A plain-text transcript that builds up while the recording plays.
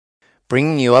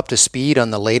bringing you up to speed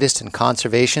on the latest in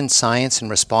conservation, science,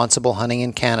 and responsible hunting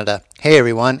in Canada. Hey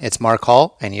everyone, it's Mark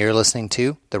Hall, and you're listening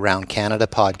to the Round Canada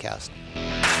podcast.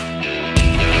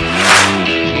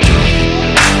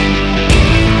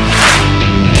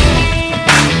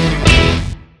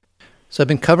 So I've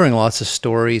been covering lots of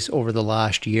stories over the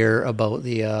last year about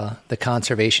the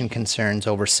conservation concerns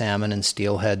over salmon and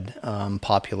steelhead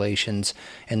populations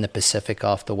in the Pacific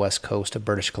off the west coast of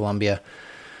British Columbia.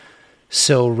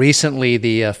 So recently,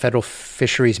 the federal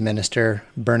fisheries minister,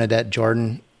 Bernadette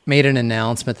Jordan, made an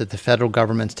announcement that the federal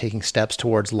government's taking steps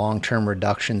towards long-term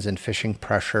reductions in fishing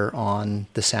pressure on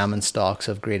the salmon stocks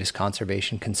of greatest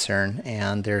conservation concern,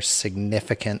 and there's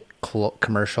significant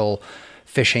commercial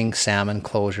fishing salmon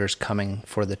closures coming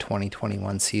for the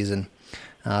 2021 season.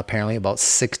 Apparently about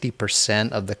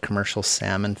 60% of the commercial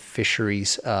salmon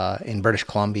fisheries in British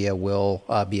Columbia will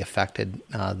be affected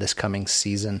this coming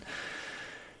season.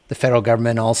 The federal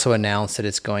government also announced that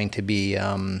it's going to be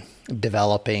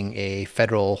developing a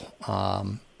federal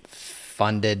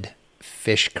funded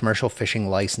commercial fishing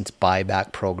license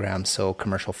buyback program. So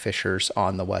commercial fishers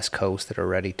on the West Coast that are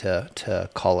ready to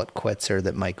call it quits or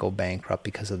that might go bankrupt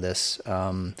because of this,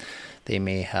 they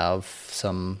may have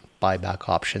some buyback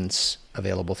options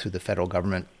available through the federal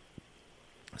government.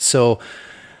 So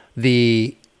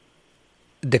the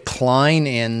decline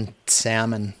in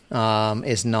salmon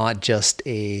is not just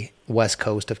a west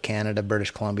coast of Canada,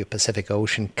 British Columbia, Pacific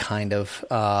Ocean kind of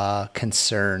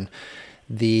concern.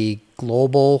 The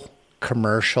global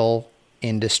commercial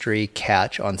industry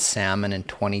catch on salmon in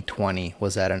 2020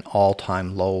 was at an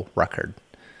all-time low record.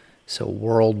 So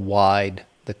worldwide,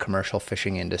 the commercial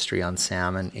fishing industry on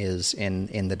salmon is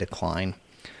in the decline.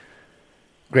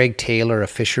 Greg Taylor, a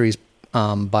fisheries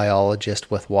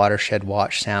biologist with Watershed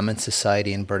Watch Salmon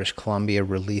Society in British Columbia,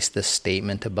 released this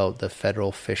statement about the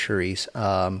federal fisheries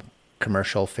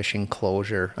commercial fishing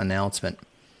closure announcement.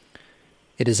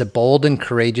 It is a bold and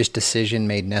courageous decision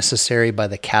made necessary by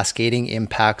the cascading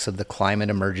impacts of the climate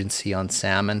emergency on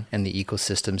salmon and the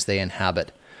ecosystems they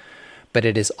inhabit. But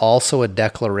it is also a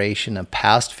declaration of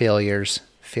past failure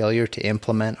to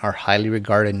implement our highly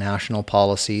regarded national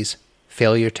policies,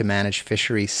 failure to manage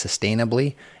fisheries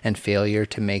sustainably, and failure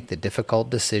to make the difficult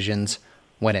decisions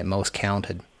when it most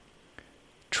counted.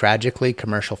 Tragically,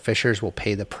 commercial fishers will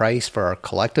pay the price for our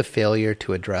collective failure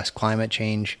to address climate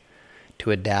change,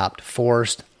 to adapt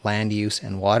forest, land use,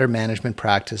 and water management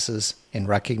practices in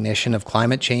recognition of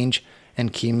climate change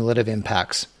and cumulative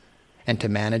impacts, and to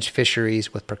manage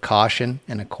fisheries with precaution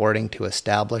and according to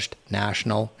established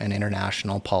national and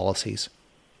international policies.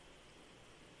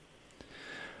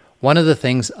 One of the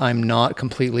things I'm not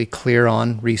completely clear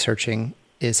on researching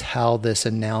is how this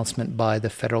announcement by the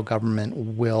federal government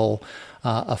will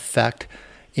affect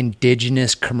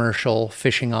Indigenous commercial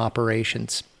fishing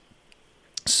operations.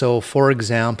 So, for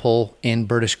example, in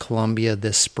British Columbia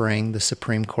this spring, the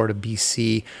Supreme Court of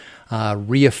BC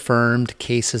reaffirmed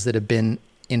cases that have been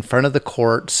in front of the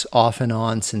courts off and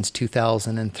on since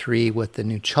 2003 with the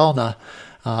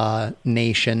Nuu-chah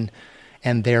Nation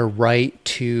and their right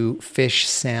to fish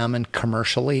salmon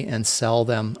commercially and sell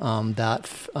them. That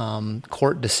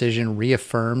court decision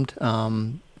reaffirmed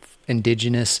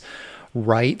Indigenous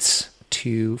rights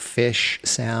to fish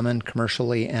salmon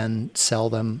commercially and sell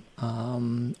them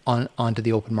onto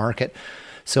the open market.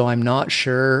 So I'm not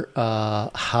sure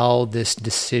how this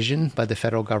decision by the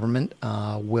federal government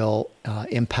will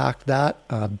impact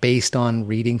that. Based on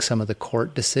reading some of the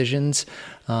court decisions,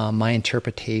 my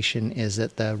interpretation is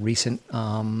that the recent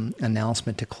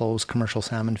announcement to close commercial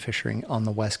salmon fishing on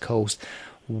the West Coast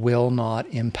will not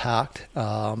impact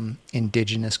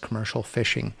Indigenous commercial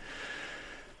fishing.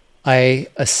 I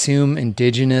assume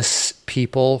Indigenous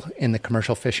people in the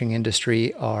commercial fishing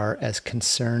industry are as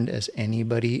concerned as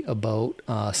anybody about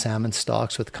salmon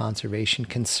stocks with conservation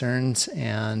concerns,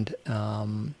 and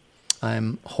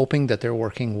I'm hoping that they're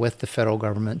working with the federal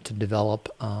government to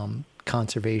develop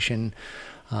conservation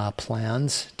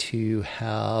plans to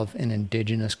have an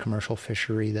Indigenous commercial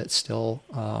fishery that still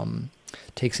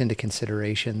takes into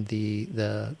consideration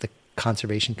the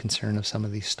conservation concern of some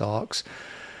of these stocks.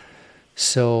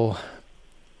 So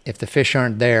if the fish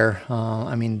aren't there,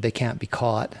 they can't be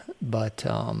caught. But,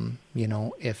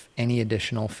 if any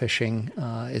additional fishing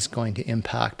is going to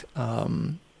impact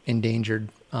endangered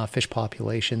fish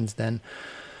populations, then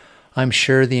I'm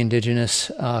sure the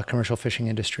Indigenous commercial fishing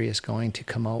industry is going to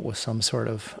come out with some sort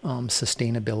of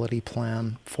sustainability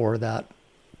plan for that.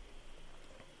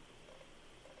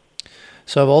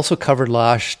 So I've also covered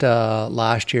last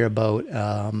year about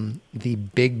the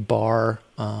Big Bar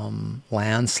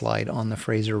landslide on the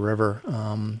Fraser River.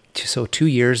 So 2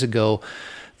 years ago,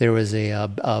 there was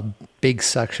a big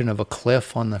section of a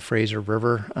cliff on the Fraser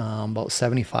River, about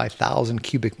 75,000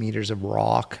 cubic meters of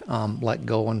rock let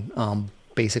go and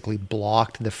basically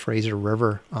blocked the Fraser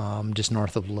River just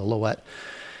north of Lillooet.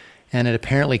 And it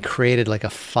apparently created like a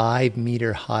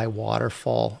 5-meter high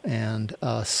waterfall, and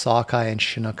sockeye and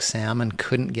Chinook salmon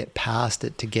couldn't get past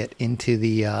it to get into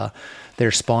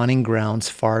their spawning grounds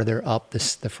farther up the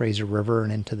Fraser River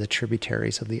and into the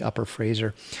tributaries of the upper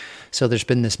Fraser. So there's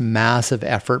been this massive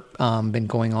effort been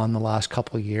going on the last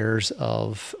couple of years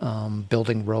of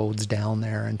building roads down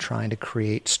there and trying to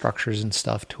create structures and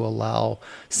stuff to allow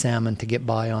salmon to get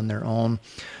by on their own.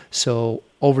 So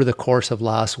over the course of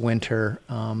last winter,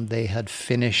 they had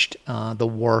finished the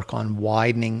work on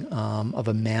widening of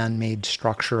a man-made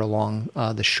structure along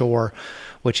the shore,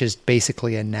 which is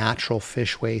basically a natural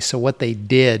fishway. So what they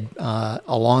did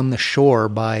along the shore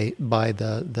by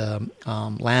the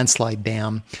landslide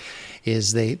dam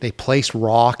is they placed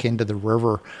rock into the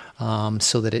river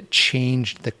so that it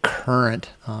changed the current,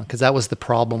 because that was the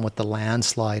problem with the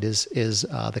landslide is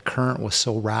the current was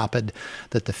so rapid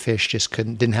that the fish just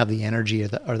didn't have the energy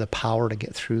or the power to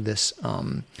get through this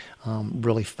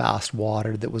really fast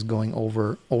water that was going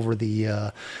over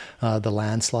the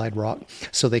landslide rock.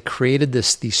 So they created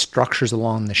these structures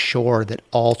along the shore that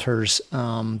alters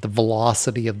the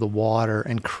velocity of the water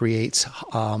and creates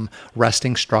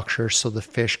resting structures so the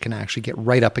fish can actually get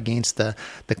right up against the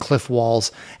cliff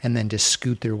walls and then just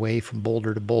scoot their way from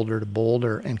boulder to boulder to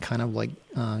boulder and kind of like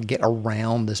get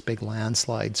around this big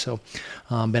landslide. So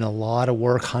been a lot of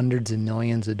work, hundreds of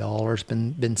millions of dollars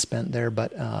been spent there,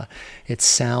 but it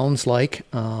sounds like,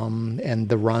 and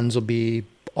the runs will be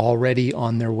already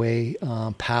on their way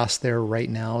past there right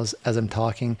now as I'm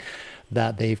talking,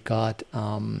 that they've got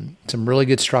some really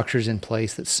good structures in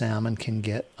place that salmon can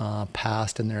get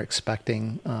past, and they're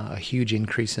expecting a huge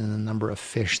increase in the number of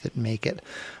fish that make it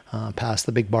past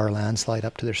the Big Bar landslide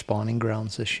up to their spawning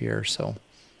grounds this year. So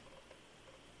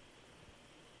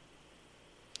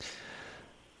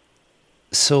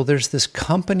there's this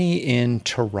company in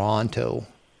Toronto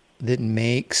that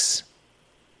makes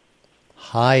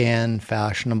high-end,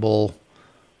 fashionable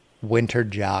winter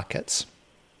jackets.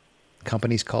 The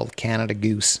company's called Canada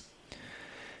Goose,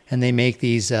 and they make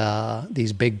these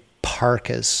big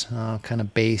parkas, kind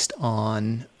of based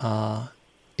on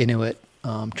Inuit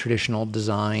traditional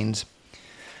designs,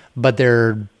 but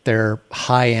they're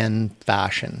high-end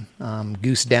fashion.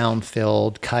 Goose down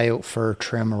filled, coyote fur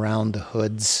trim around the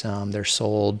hoods. They're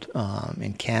sold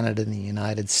in Canada and the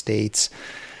United States.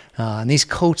 And these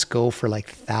coats go for like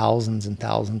thousands and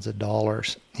thousands of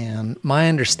dollars. And my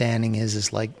understanding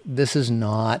is like this is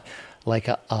not like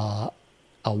a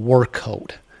work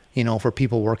coat, for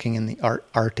people working in the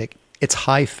Arctic. It's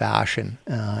high fashion.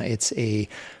 It's a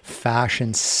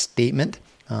fashion statement.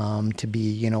 To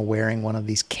be, wearing one of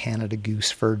these Canada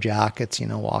Goose fur jackets,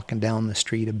 walking down the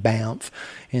street of Banff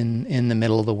in the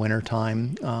middle of the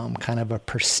wintertime, kind of a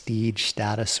prestige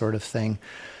status sort of thing.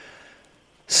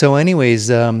 So anyways,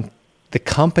 the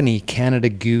company Canada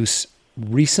Goose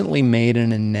recently made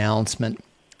an announcement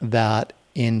that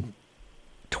in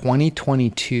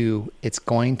 2022, it's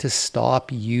going to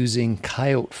stop using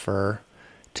coyote fur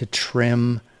to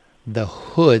trim the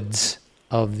hoods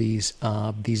of these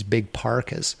big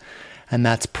parkas, and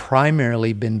that's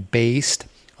primarily been based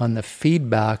on the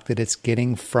feedback that it's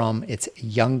getting from its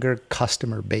younger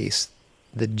customer base.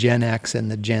 The Gen X and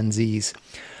the Gen Zs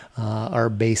are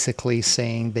basically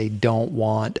saying they don't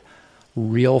want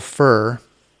real fur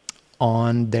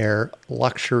on their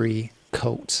luxury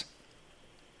coats.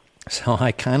 So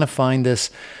I kind of find this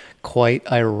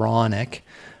quite ironic.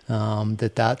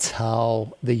 That's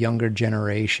how the younger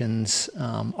generations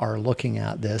are looking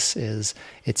at this. Is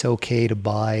it's okay to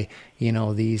buy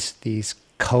these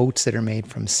coats that are made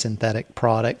from synthetic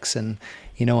products and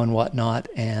and whatnot,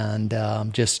 and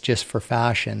just for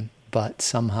fashion, but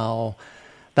somehow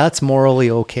that's morally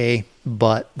okay.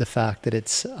 But the fact that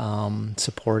it's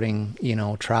supporting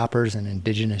trappers and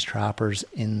indigenous trappers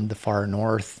in the far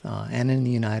north and in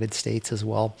the United States as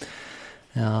well.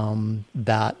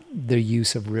 That the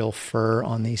use of real fur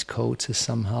on these coats is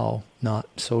somehow not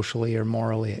socially or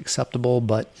morally acceptable,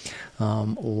 but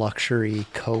luxury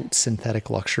coats, synthetic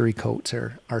luxury coats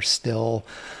are still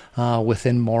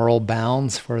within moral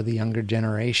bounds for the younger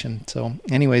generation. So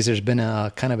anyways, there's been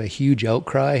a kind of a huge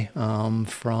outcry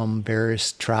from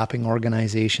various trapping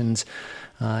organizations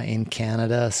in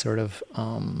Canada, sort of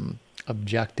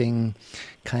objecting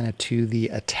kind of to the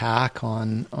attack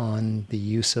on the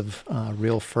use of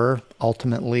real fur.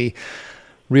 Ultimately,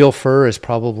 Real fur is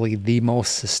probably the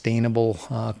most sustainable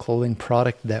clothing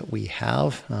product that we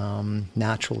have,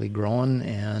 naturally grown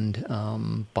and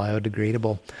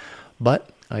biodegradable. But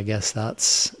I guess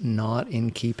that's not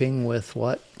in keeping with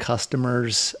what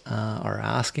customers are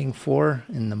asking for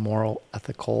in the moral,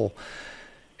 ethical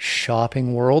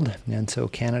shopping world. And so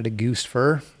Canada Goose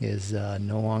Fur is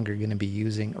no longer going to be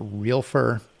using real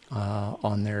fur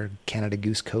on their Canada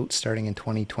Goose coats starting in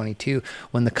 2022.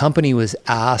 When the company was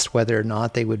asked whether or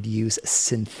not they would use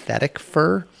synthetic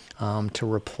fur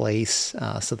to replace,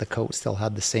 so the coat still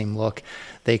had the same look,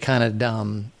 they kind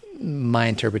of, my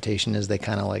interpretation is they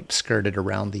kind of like skirted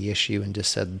around the issue and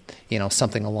just said,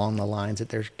 something along the lines that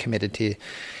they're committed to,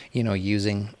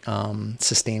 using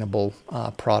sustainable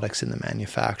products in the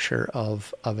manufacture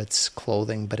of its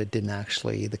clothing. But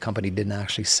the company didn't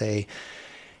actually say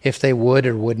if they would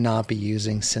or would not be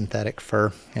using synthetic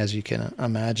fur. As you can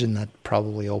imagine, that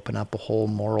probably open up a whole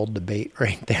moral debate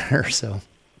right there. So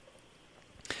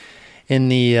in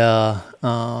the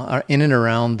in and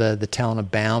around the town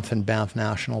of Banff and Banff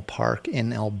National Park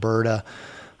in Alberta,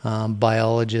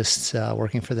 biologists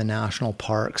working for the national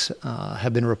parks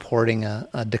have been reporting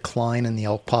a decline in the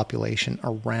elk population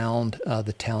around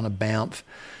the town of Banff.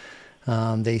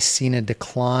 They've seen a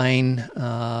decline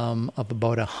of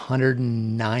about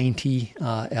 190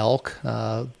 elk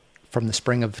from the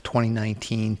spring of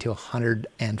 2019 to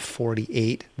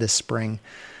 148 this spring.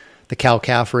 The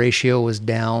cow-calf ratio was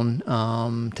down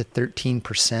to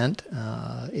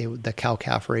 13%. The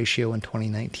cow-calf ratio in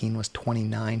 2019 was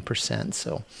 29%.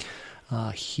 So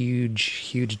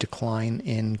huge decline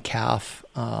in calf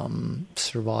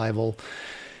survival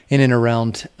in and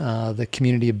around the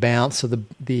community of Banff. So the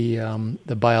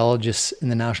biologists in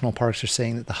the national parks are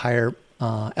saying that the higher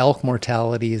elk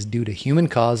mortality is due to human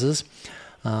causes,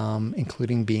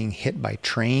 including being hit by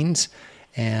trains,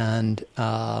 and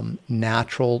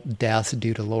natural deaths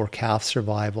due to lower calf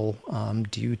survival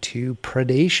due to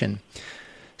predation.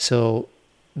 So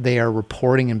they are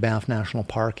reporting in Banff National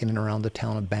Park in and around the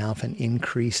town of Banff an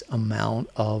increased amount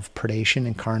of predation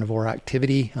and carnivore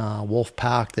activity. Wolf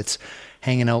pack that's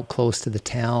hanging out close to the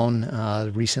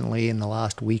town. Recently, in the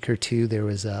last week or two, there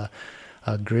was a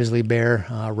grizzly bear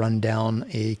run down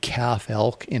a calf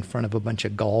elk in front of a bunch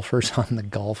of golfers on the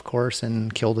golf course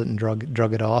and killed it and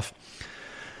drug it off.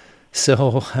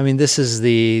 So, I mean, this is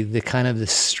the kind of the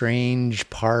strange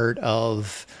part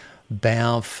of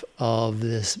Banff, of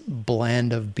this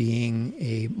blend of being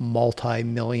a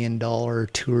multi-million-dollar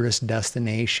tourist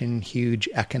destination, huge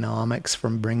economics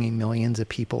from bringing millions of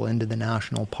people into the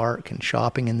national park and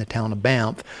shopping in the town of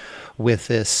Banff, with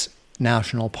this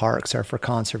national parks are for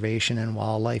conservation and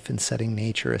wildlife and setting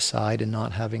nature aside and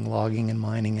not having logging and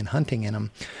mining and hunting in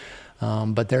them.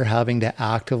 But they're having to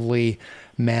actively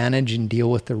manage and deal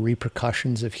with the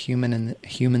repercussions of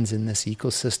humans in this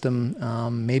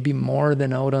ecosystem, maybe more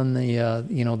than out on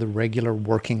the regular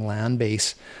working land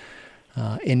base.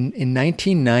 In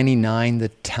 1999, the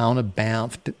town of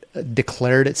Banff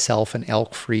declared itself an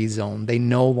elk-free zone. They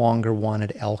no longer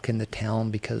wanted elk in the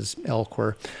town because elk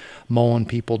were mowing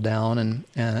people down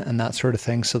and that sort of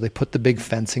thing. So they put the big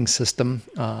fencing system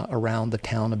around the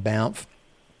town of Banff.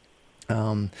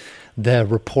 The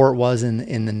report was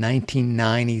in the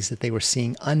 1990s that they were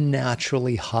seeing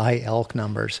unnaturally high elk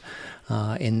numbers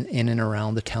in and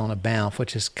around the town of Banff,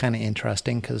 which is kind of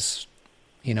interesting because,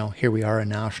 here we are, a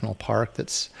national park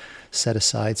that's set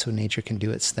aside so nature can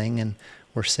do its thing, and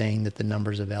we're saying that the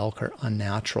numbers of elk are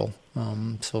unnatural.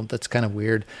 So that's kind of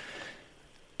weird.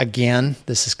 Again,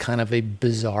 this is kind of a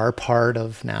bizarre part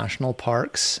of national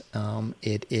parks.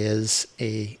 It is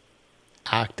a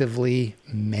actively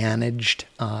managed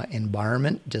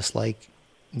environment, just like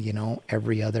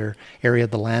every other area of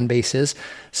the land base is.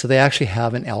 So they actually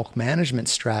have an elk management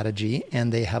strategy,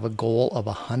 and they have a goal of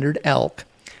 100 elk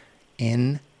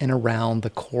in and around the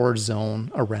core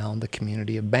zone around the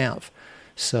community of Banff.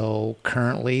 So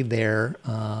currently they're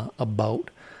about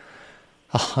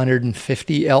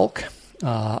 150 elk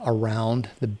around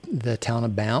the town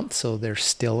of Banff, so they're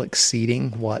still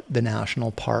exceeding what the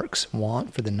national parks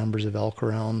want for the numbers of elk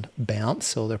around Banff.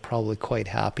 So they're probably quite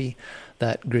happy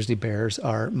that grizzly bears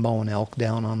are mowing elk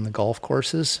down on the golf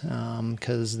courses,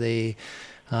 because they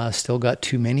still got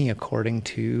too many according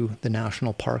to the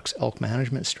national parks elk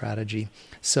management strategy.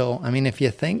 So, I mean, if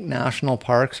you think national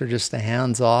parks are just a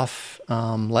hands-off,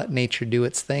 let nature do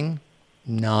its thing,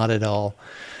 not at all.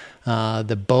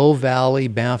 The Bow Valley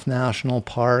Banff National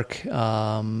Park,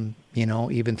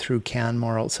 even through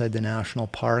Canmore outside the national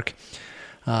park.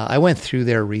 I went through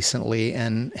there recently,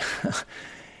 and,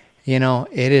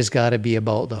 it has got to be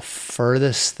about the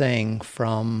furthest thing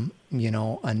from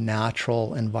a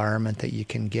natural environment that you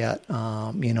can get.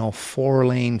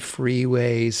 4-lane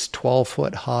freeways,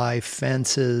 12-foot high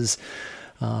fences.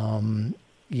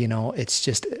 It's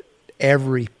just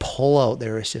every pullout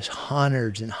there is just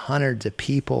hundreds and hundreds of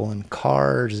people and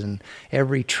cars, and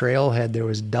every trailhead there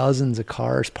was dozens of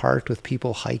cars parked with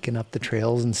people hiking up the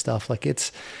trails and stuff. Like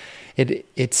it's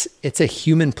a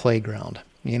human playground.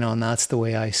 And that's the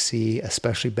way I see,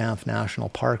 especially Banff National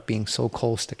Park being so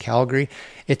close to Calgary.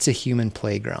 It's a human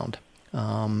playground.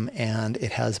 And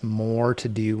it has more to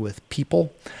do with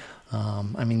people.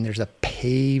 There's a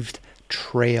paved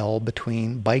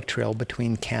bike trail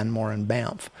between Canmore and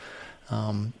Banff.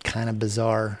 Kind of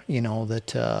bizarre,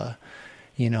 that,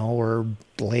 we're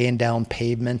laying down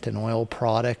pavement and oil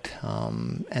product.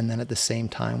 And then at the same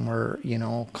time,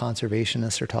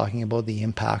 conservationists are talking about the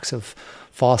impacts of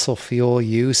fossil fuel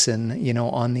use and,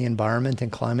 on the environment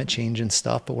and climate change and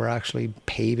stuff, but we're actually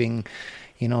paving,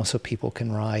 so people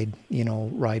can ride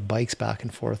bikes back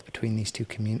and forth between these two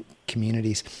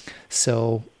communities.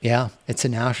 So yeah, it's a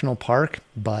national park,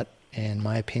 but in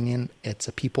my opinion, it's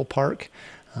a people park.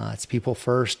 It's people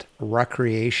first.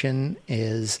 Recreation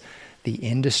is the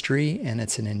industry, and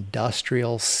it's an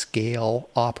industrial scale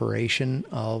operation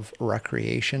of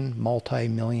recreation,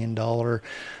 multi-million-dollar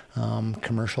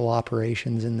commercial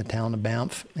operations in the town of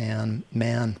Banff. And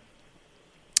man,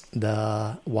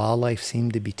 the wildlife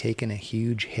seemed to be taking a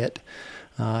huge hit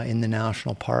in the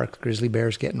national park. Grizzly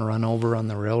bears getting run over on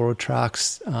the railroad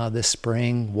tracks this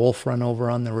spring, wolf run over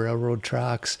on the railroad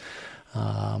tracks.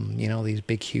 These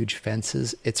big, huge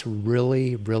fences. It's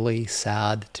really, really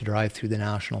sad to drive through the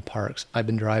national parks. I've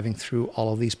been driving through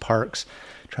all of these parks,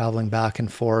 traveling back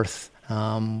and forth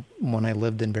when I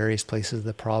lived in various places of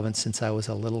the province since I was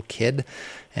a little kid.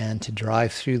 And to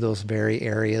drive through those very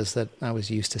areas that I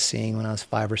was used to seeing when I was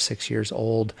 5 or 6 years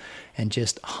old, and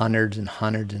just hundreds and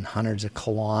hundreds and hundreds of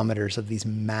kilometers of these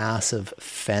massive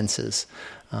fences,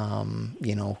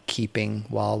 keeping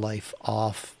wildlife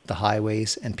off the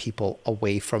highways and people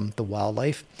away from the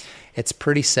wildlife. It's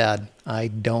pretty sad. I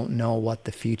don't know what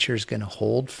the future is going to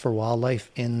hold for wildlife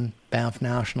in Banff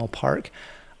National Park.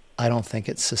 I don't think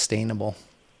it's sustainable.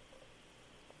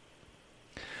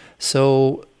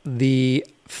 So the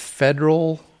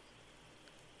federal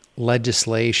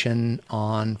legislation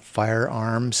on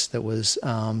firearms that was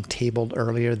tabled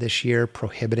earlier this year,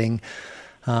 prohibiting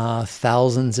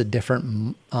thousands of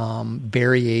different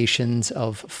variations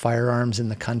of firearms in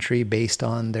the country based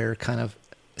on their kind of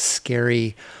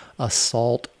scary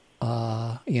assault,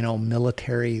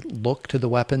 military look to the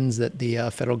weapons that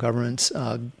the federal government's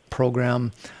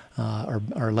program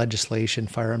or legislation,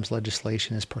 firearms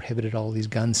legislation, has prohibited all these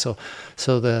guns. So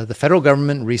the federal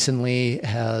government recently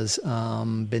has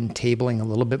been tabling a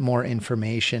little bit more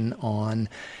information on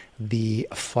the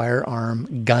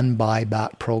firearm gun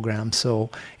buyback program.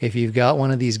 So if you've got one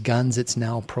of these guns, it's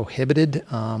now prohibited.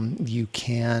 You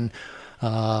can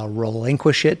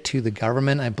relinquish it to the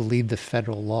government. I believe the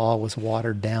federal law was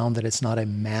watered down, that it's not a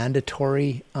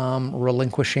mandatory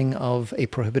relinquishing of a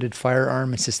prohibited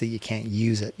firearm. It's just that you can't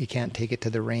use it. You can't take it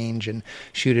to the range and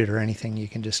shoot it or anything. You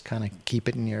can just kind of keep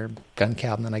it in your gun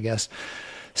cabinet, I guess.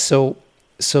 So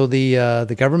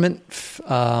the government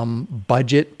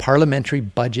parliamentary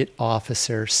budget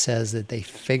officer says that they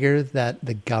figure that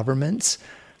the government's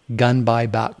gun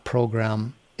buyback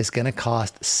program is going to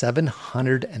cost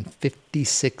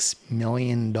 $756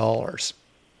 million.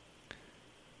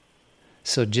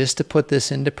 So just to put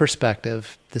this into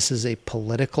perspective, this is a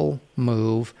political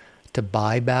move to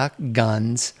buy back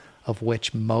guns, of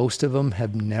which most of them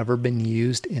have never been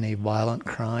used in a violent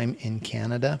crime in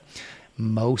Canada.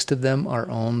 Most of them are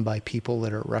owned by people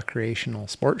that are recreational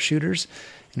sport shooters,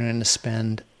 and are going to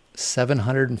spend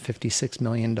 $756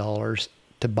 million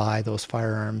to buy those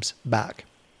firearms back.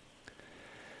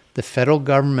 The federal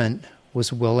government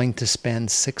was willing to spend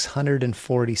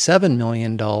 $647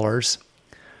 million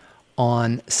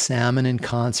on salmon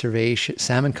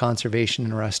conservation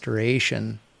and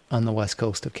restoration on the west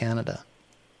coast of Canada.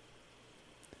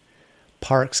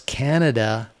 Parks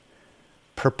Canada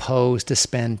proposed to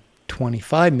spend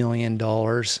 $25 million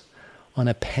on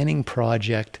a penning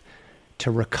project to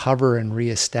recover and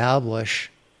reestablish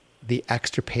the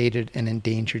extirpated and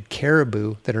endangered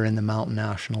caribou that are in the mountain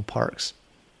national parks.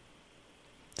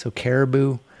 So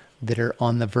caribou that are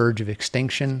on the verge of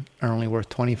extinction are only worth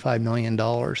 $25 million.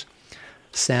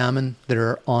 Salmon that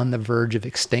are on the verge of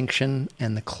extinction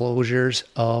and the closures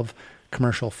of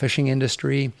commercial fishing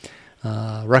industry,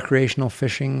 recreational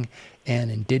fishing,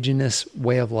 and indigenous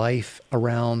way of life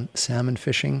around salmon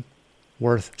fishing,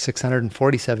 worth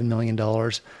 $647 million.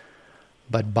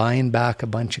 But buying back a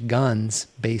bunch of guns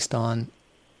based on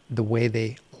the way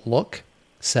they look,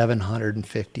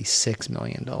 $756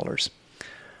 million.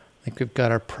 I think we've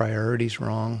got our priorities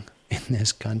wrong in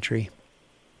this country.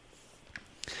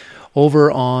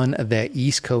 Over on the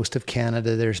east coast of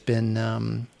Canada, there's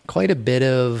been quite a bit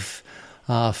of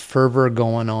fervor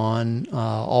going on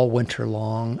all winter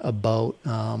long about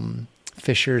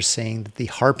fishers saying that the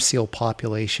harp seal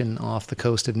population off the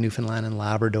coast of Newfoundland and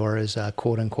Labrador is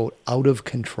quote unquote out of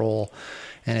control,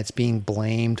 and it's being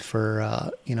blamed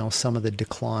for some of the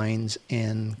declines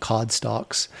in cod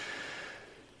stocks.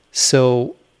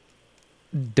 So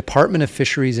Department of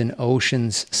Fisheries and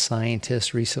Oceans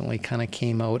scientists recently kind of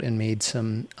came out and made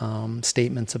some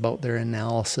statements about their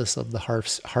analysis of the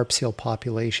harp seal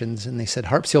populations. And they said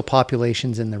harp seal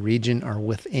populations in the region are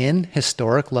within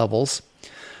historic levels.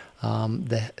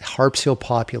 The harp seal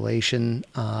population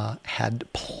had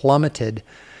plummeted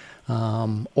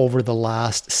over the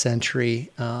last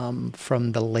century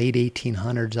from the late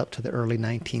 1800s up to the early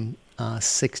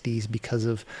 1960s because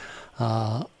of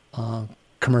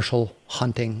commercial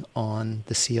hunting on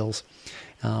the seals.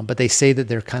 But they say that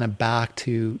they're kind of back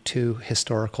to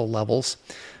historical levels.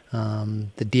 The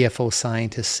DFO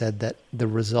scientists said that the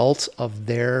results of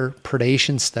their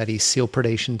predation studies, seal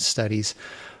predation studies,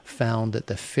 found that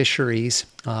the fisheries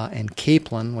and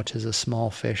capelin, which is a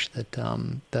small fish that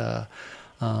the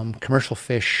commercial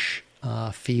fish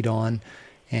feed on,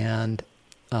 and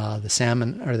the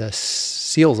salmon or the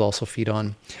seals also feed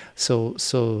on. So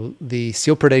the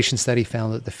seal predation study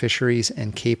found that the fisheries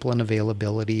and capelin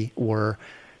availability were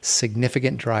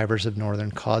significant drivers of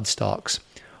northern cod stocks,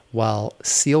 while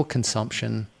seal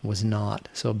consumption was not.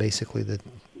 So basically, the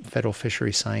federal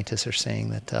fishery scientists are saying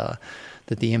that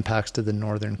that the impacts to the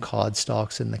northern cod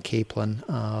stocks and the capelin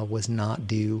was not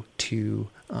due to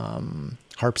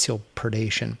harp seal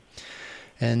predation.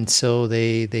 And so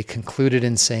they concluded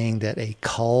in saying that a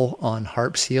cull on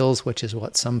harp seals, which is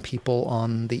what some people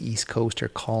on the East Coast are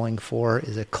calling for,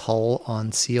 is a cull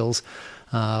on seals.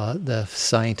 The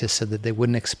scientists said that they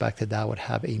wouldn't expect that would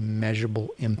have a measurable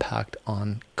impact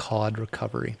on cod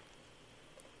recovery.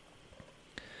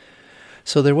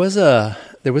 So there was a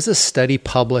study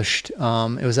published. It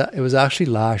was actually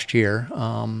last year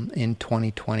in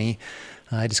 2020.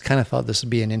 I just kind of thought this would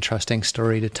be an interesting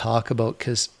story to talk about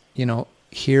because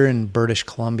here in British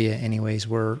Columbia, anyways,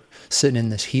 we're sitting in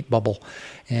this heat bubble,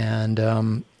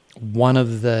 and one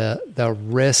of the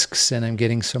risks, and I'm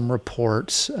getting some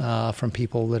reports from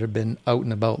people that have been out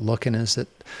and about looking, is that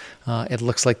it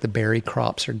looks like the berry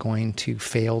crops are going to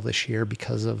fail this year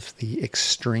because of the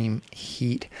extreme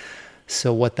heat.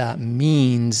 So what that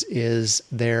means is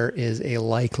there is a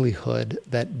likelihood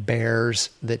that bears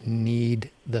that need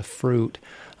the fruit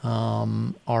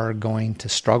are going to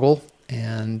struggle,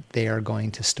 and they are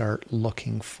going to start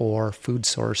looking for food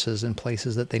sources in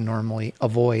places that they normally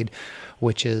avoid,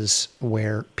 which is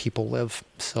where people live.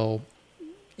 So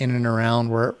in and around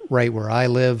right where I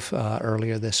live,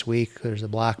 earlier this week, there's a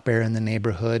black bear in the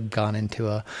neighborhood,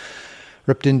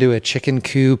 ripped into a chicken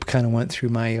coop, kind of went through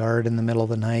my yard in the middle of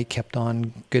the night, kept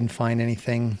on, couldn't find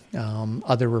anything.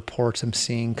 Other reports I'm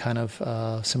seeing kind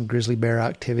of some grizzly bear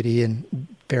activity in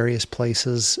various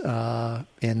places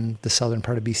in the southern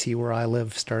part of BC where I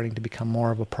live, starting to become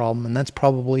more of a problem. And that's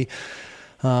probably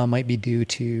might be due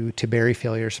to berry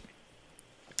failures.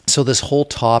 So this whole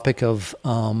topic of,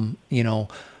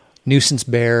 nuisance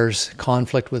bears,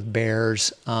 conflict with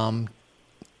bears,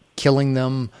 killing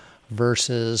them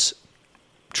versus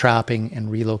trapping and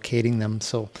relocating them.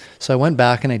 So I went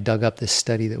back and I dug up this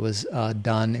study that was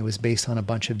done. It was based on a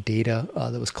bunch of data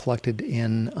that was collected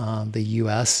in the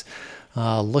U.S.,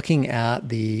 looking at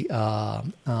the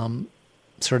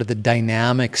sort of the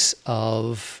dynamics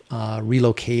of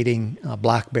relocating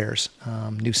black bears,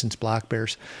 nuisance black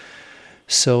bears.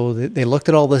 So they looked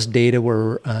at all this data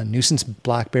where nuisance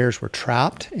black bears were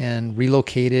trapped and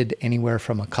relocated anywhere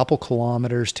from a couple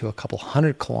kilometers to a couple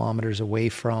 100 kilometers away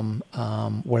from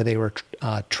where they were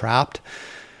trapped.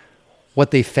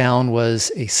 What they found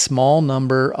was a small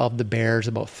number of the bears,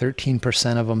 about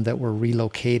 13% of them that were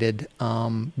relocated,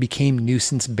 became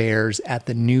nuisance bears at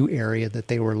the new area that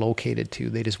they were located to.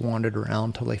 They just wandered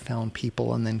around till they found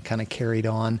people and then kind of carried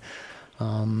on,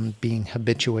 being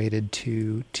habituated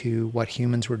to what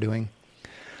humans were doing.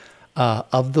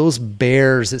 Of those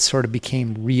bears that sort of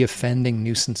became reoffending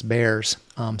nuisance bears,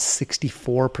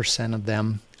 64% of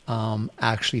them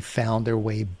actually found their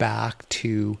way back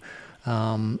to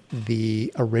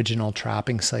the original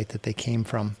trapping site that they came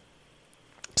from.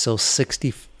 So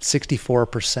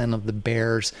 64% of the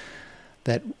bears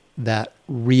that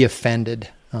reoffended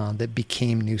that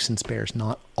became nuisance bears,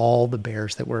 not all the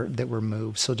bears that were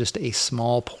moved. So just a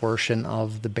small portion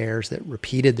of the bears that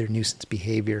repeated their nuisance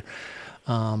behavior,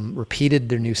 and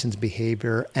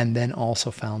then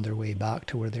also found their way back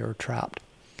to where they were trapped.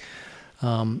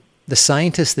 The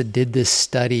scientists that did this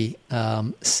study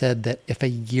said that if a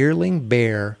yearling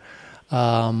bear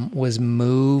was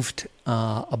moved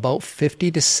about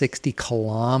 50 to 60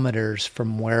 kilometers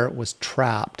from where it was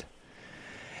trapped,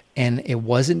 and it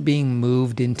wasn't being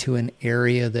moved into an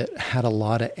area that had a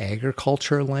lot of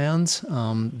agriculture lands.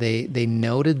 They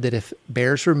noted that if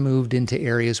bears were moved into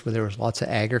areas where there was lots of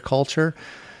agriculture,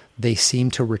 they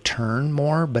seemed to return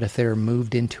more. But if they were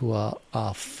moved into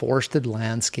a forested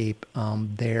landscape,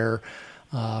 their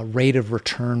rate of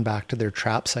return back to their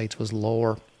trap sites was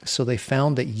lower. So they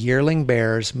found that yearling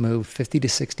bears moved 50 to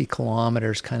 60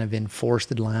 kilometers kind of in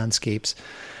forested landscapes.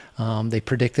 They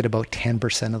predicted about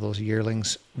 10% of those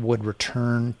yearlings would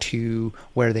return to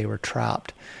where they were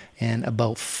trapped, and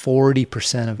about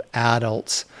 40% of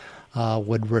adults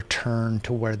would return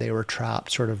to where they were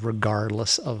trapped, sort of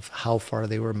regardless of how far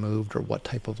they were moved or what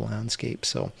type of landscape.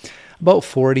 So about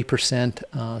 40%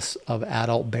 of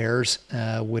adult bears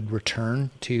would return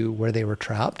to where they were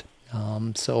trapped.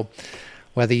 So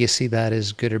whether you see that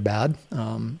as good or bad,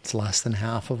 it's less than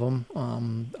half of them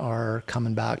are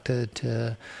coming back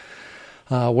to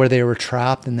where they were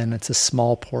trapped, and then it's a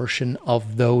small portion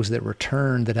of those that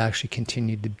returned that actually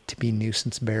continued to be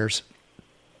nuisance bears.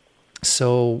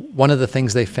 So one of the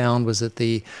things they found was that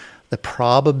the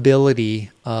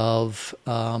probability of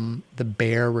the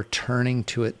bear returning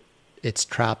to its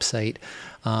trap site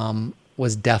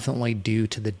was definitely due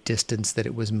to the distance that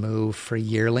it was moved for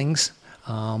yearlings,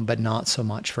 but not so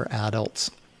much for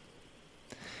adults.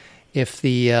 If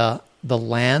the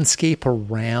landscape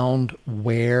around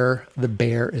where the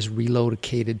bear is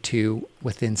relocated to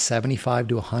within 75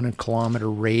 to 100 kilometer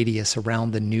radius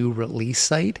around the new release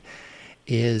site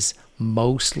is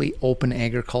mostly open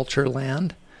agriculture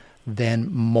land,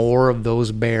 then more of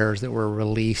those bears that were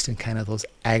released in kind of those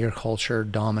agriculture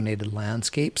dominated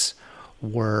landscapes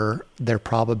their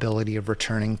probability of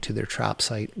returning to their trap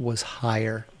site was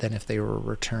higher than if they were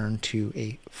returned to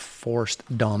a forest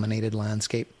dominated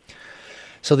landscape.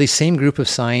 So the same group of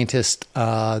scientists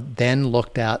then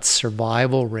looked at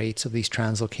survival rates of these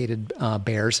translocated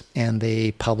bears, and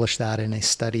they published that in a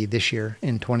study this year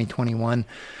in 2021.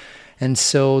 And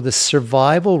so the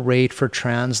survival rate for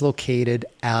translocated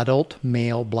adult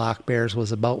male black bears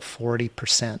was about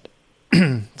 40%.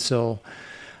 So,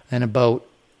 and about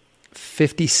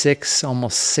 56,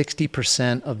 almost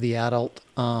 60% of the adult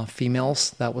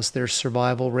females, that was their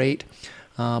survival rate.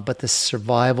 But the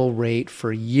survival rate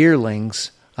for yearlings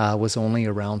was only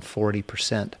around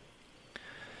 40%.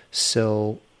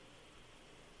 So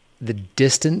the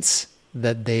distance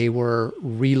that they were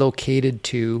relocated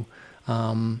to,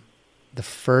 the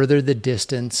further the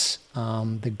distance,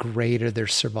 the greater their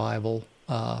survival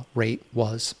rate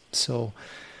was. So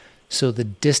the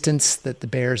distance that the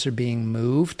bears are being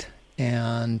moved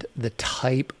and the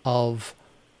type of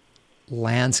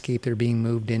landscape they're being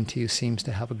moved into seems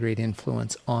to have a great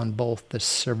influence on both the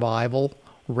survival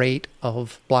rate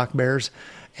of black bears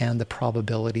and the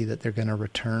probability that they're going to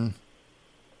return.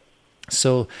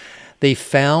 So they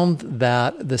found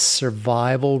that the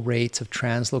survival rates of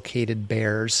translocated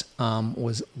bears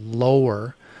was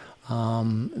lower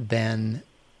than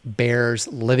bears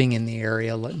living in the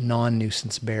area,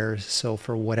 non-nuisance bears. So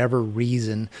for whatever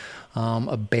reason,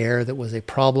 a bear that was a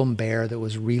problem bear that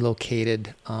was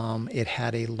relocated, it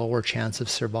had a lower chance of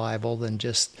survival than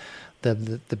just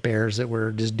the bears that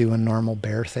were just doing normal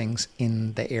bear things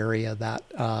in the area that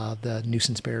the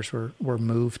nuisance bears were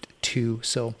moved to.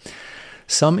 So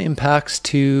some impacts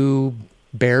to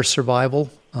bear survival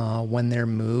when they're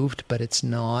moved, but it's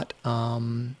not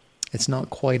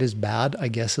quite as bad, I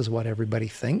guess, as what everybody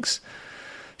thinks.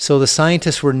 So the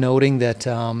scientists were noting that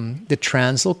the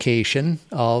translocation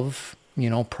of,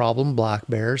 problem black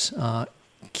bears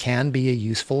can be a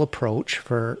useful approach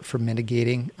for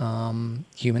mitigating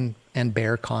human and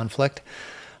bear conflict.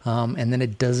 And then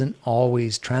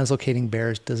translocating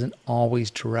bears doesn't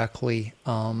always directly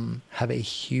have a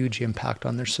huge impact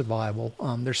on their survival.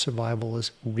 Their survival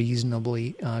is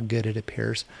reasonably good, it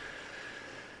appears.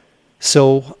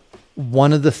 So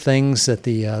one of the things that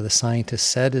the scientists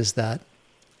said is that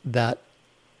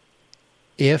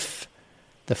if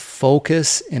the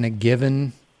focus in a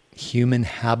given human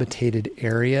habitated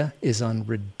area is on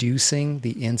reducing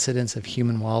the incidence of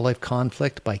human-wildlife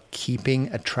conflict by keeping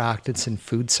attractants and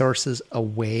food sources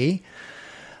away,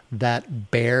 that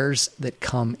bears that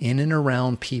come in and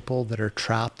around people that are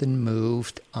trapped and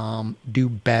moved do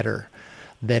better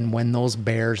than when those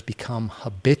bears become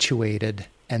habituated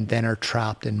and then are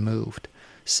trapped and moved.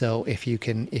 So if you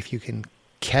can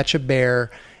catch a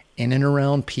bear in and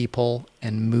around people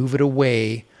and move it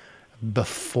away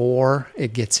before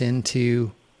it gets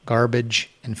into garbage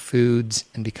and foods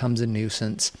and becomes a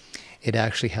nuisance, it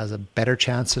actually has a better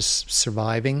chance of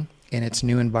surviving in its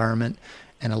new environment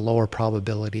and a lower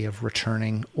probability of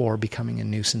returning or becoming a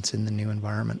nuisance in the new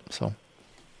environment. So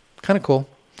kind of cool.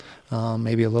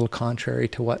 Maybe a little contrary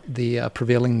to what the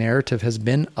prevailing narrative has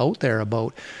been out there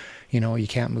about, you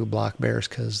can't move black bears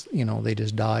because, they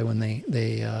just die when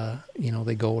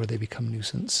they go or they become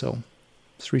nuisance. So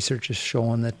this research is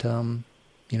showing that,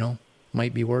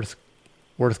 might be worth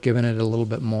giving it a little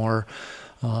bit more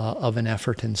of an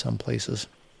effort in some places.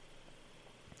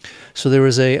 So there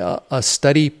was a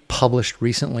study published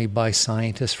recently by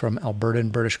scientists from Alberta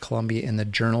and British Columbia in the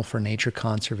Journal for Nature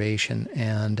Conservation,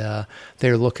 and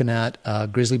they're looking at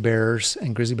grizzly bears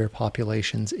and grizzly bear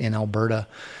populations in Alberta.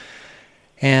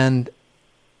 And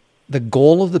the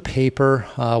goal of the paper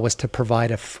was to provide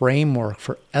a framework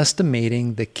for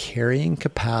estimating the carrying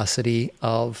capacity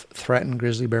of threatened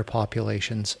grizzly bear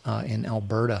populations in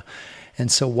Alberta. And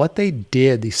so what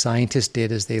these scientists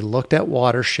did, is they looked at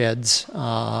watersheds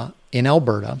in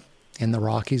Alberta, in the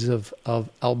Rockies of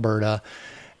Alberta,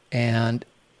 and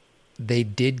they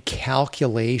did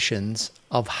calculations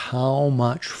of how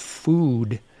much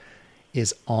food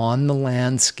is on the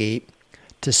landscape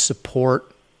to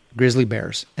support grizzly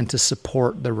bears and to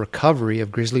support the recovery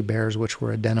of grizzly bears, which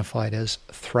were identified as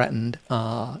threatened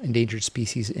endangered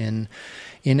species in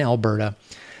Alberta.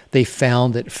 They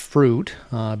found that fruit,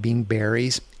 being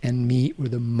berries, and meat were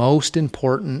the most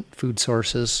important food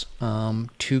sources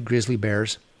to grizzly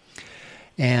bears.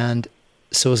 And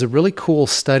so it was a really cool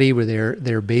study where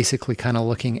they're basically kind of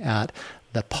looking at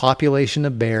the population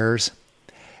of bears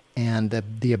and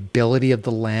the ability of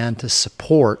the land to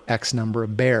support X number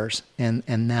of bears.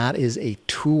 And that is a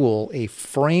tool, a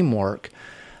framework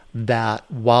that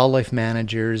wildlife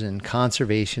managers and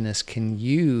conservationists can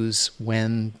use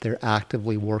when they're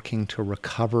actively working to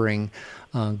recovering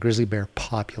grizzly bear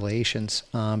populations,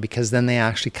 because then they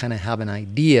actually kind of have an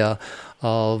idea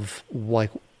of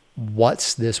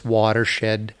what's this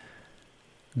watershed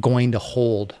going to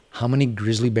hold? How many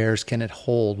grizzly bears can it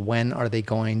hold? When are they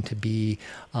going to be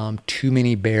too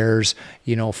many bears,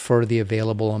 for the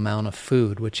available amount of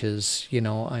food, which is,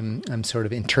 I'm sort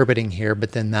of interpreting here,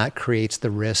 but then that creates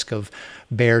the risk of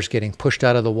bears getting pushed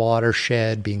out of the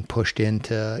watershed, being pushed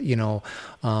into,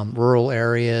 rural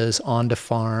areas, onto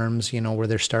farms, where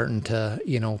they're starting to,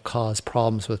 cause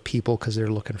problems with people because they're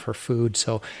looking for food.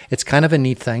 So it's kind of a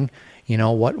neat thing.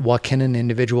 What can an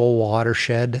individual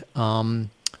watershed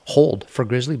hold for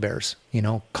grizzly bears,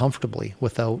 comfortably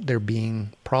without there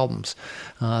being problems?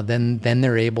 Then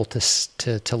they're able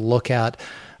to look at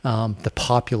the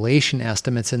population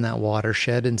estimates in that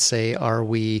watershed and say, are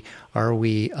we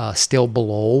still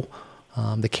below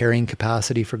the carrying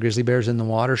capacity for grizzly bears in the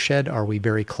watershed? Are we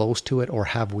very close to it, or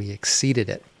have we exceeded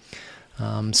it?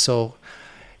 So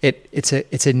it's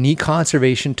a neat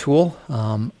conservation tool.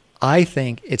 I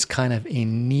think it's kind of a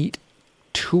neat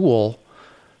tool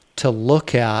to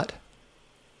look at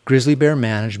grizzly bear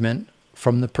management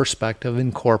from the perspective of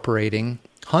incorporating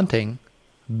hunting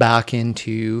back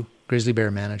into grizzly bear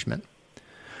management.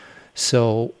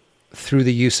 So through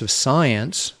the use of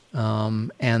science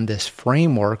and this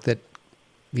framework that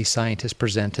these scientists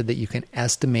presented, that you can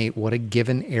estimate what a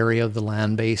given area of the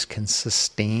land base can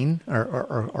sustain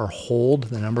or hold,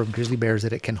 the number of grizzly bears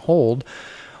that it can hold,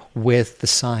 with the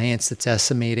science that's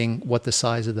estimating what the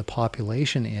size of the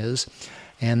population is.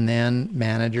 And then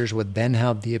managers would then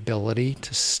have the ability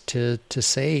to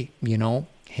say,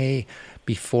 hey,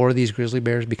 before these grizzly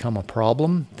bears become a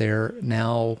problem, they're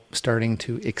now starting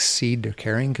to exceed their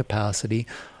carrying capacity.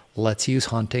 Let's use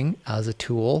hunting as a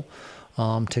tool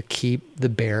to keep the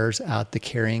bears at the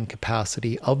carrying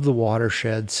capacity of the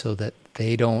watershed, so that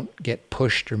they don't get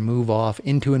pushed or move off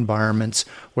into environments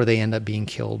where they end up being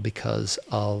killed because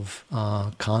of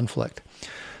conflict.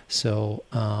 So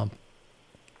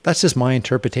that's just my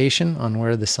interpretation on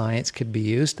where the science could be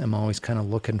used. I'm always kind of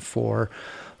looking for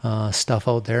stuff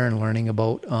out there and learning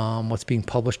about what's being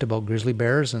published about grizzly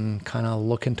bears, and kind of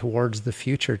looking towards the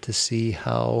future to see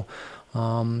how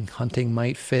hunting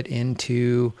might fit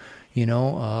into,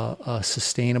 a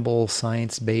sustainable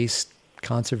science-based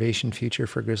conservation future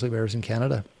for grizzly bears in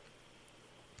Canada.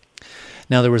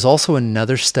 Now, there was also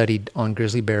another study on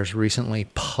grizzly bears recently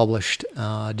published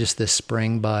just this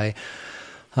spring by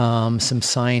some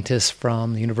scientists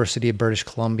from the University of British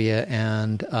Columbia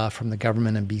and from the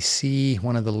government in BC.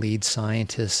 One of the lead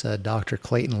scientists, Dr.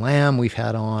 Clayton Lamb, we've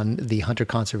had on the Hunter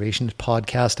Conservation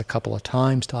podcast a couple of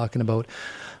times talking about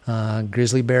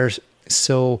grizzly bears.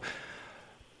 So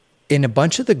in a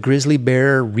bunch of the grizzly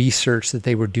bear research that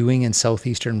they were doing in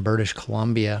southeastern British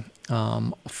Columbia,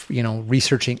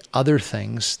 researching other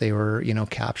things, they were,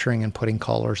 capturing and putting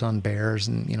collars on bears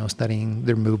and, studying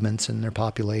their movements and their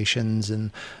populations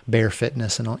and bear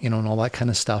fitness and all, and all that kind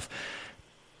of stuff.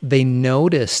 They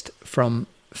noticed from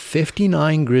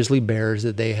 59 grizzly bears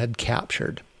that they had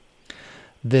captured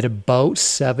that about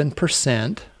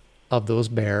 7% of those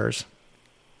bears,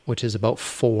 which is about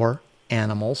 4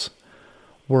 animals,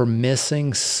 were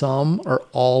missing some or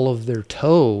all of their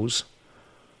toes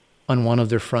on one of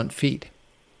their front feet.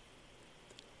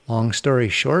 Long story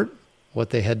short, what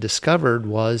they had discovered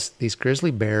was these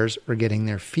grizzly bears were getting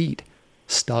their feet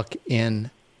stuck in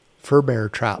fur bear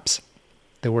traps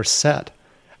that were set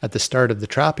at the start of the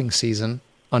trapping season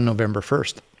on November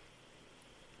 1st.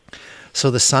 So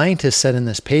the scientists said in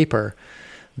this paper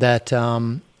that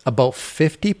about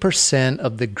 50%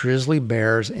 of the grizzly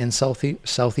bears in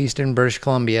southeastern British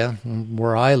Columbia,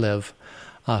 where I live,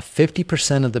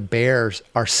 50% of the bears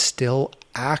are still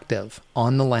active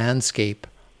on the landscape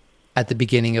at the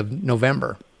beginning of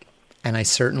November. And I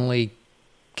certainly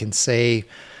can say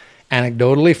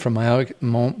anecdotally from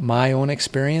my own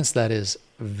experience that is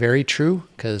very true,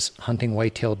 because hunting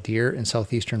white-tailed deer in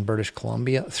southeastern British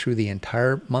Columbia through the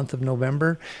entire month of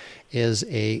November is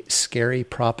a scary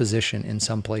proposition in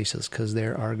some places, because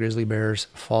there are grizzly bears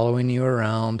following you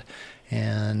around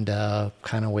and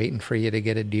kind of waiting for you to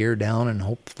get a deer down, and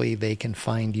hopefully they can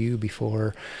find you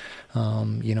before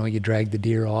you drag the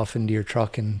deer off into your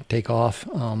truck and take off.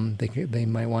 They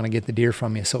might want to get the deer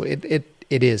from you. So it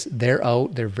is. They're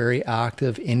out. They're very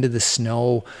active into the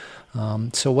snow.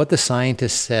 So what the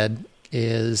scientists said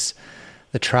is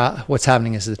what's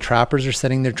happening is the trappers are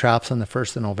setting their traps on the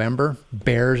 1st of November.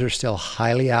 Bears are still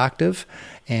highly active,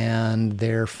 and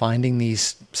they're finding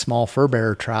these small fur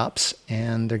bear traps,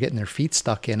 and they're getting their feet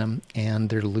stuck in them, and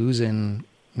they're losing,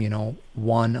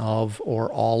 one of or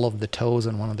all of the toes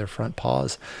on one of their front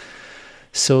paws.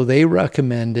 So they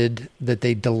recommended that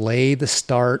they delay the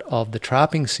start of the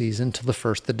trapping season to the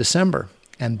 1st of December.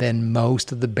 And then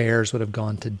most of the bears would have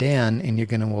gone to den, and you're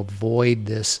going to avoid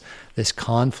this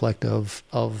conflict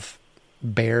of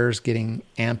bears getting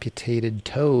amputated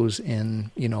toes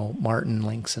in, marten,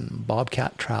 lynx, and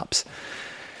bobcat traps.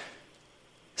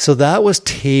 So that was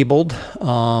tabled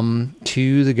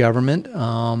to the government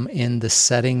in the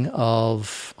setting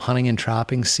of hunting and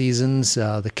trapping seasons,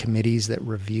 the committees that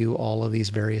review all of these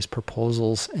various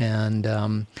proposals.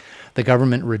 And the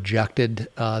government rejected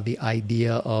the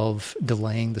idea of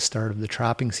delaying the start of the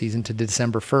trapping season to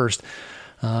December 1st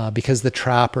because the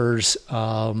trappers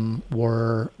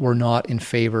were not in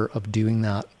favor of doing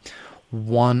that.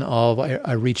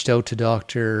 I reached out to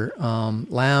Dr.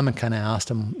 Lamb and kind of asked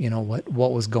him,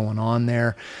 what was going on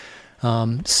there.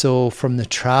 So from the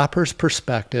trappers'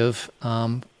 perspective,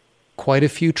 quite a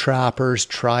few trappers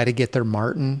try to get their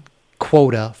marten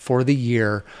quota for the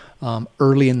year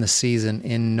early in the season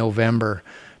in November,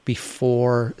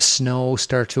 before snow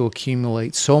starts to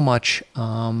accumulate so much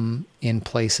in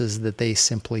places that they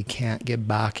simply can't get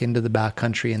back into the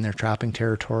backcountry in their trapping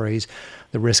territories.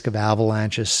 The risk of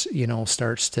avalanches,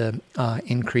 starts to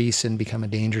increase and become a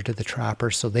danger to the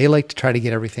trappers. So they like to try to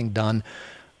get everything done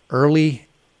early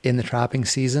in the trapping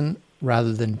season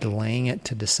rather than delaying it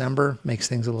to December. Makes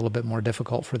things a little bit more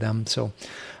difficult for them. So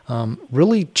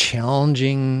really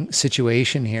challenging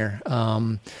situation here.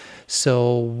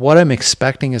 So what I'm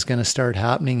expecting is going to start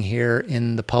happening here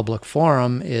in the public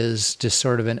forum is just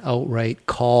sort of an outright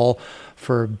call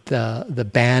for the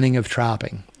banning of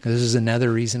trapping. This is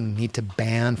another reason we need to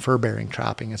ban fur-bearing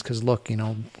trapping. It's because, look,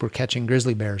 we're catching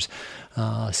grizzly bears.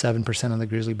 7% of the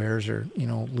grizzly bears are,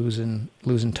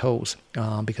 losing toes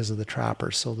because of the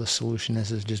trappers. So the solution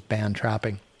is just ban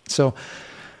trapping. So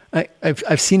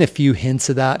I've seen a few hints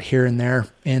of that here and there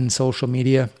in social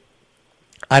media.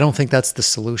 I don't think that's the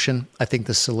solution. I think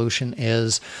the solution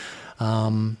is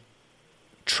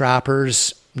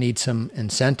trappers need some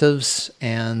incentives,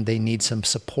 and they need some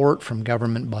support from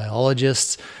government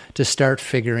biologists to start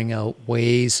figuring out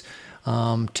ways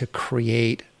to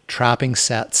create trapping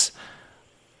sets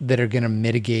that are going to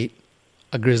mitigate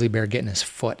a grizzly bear getting his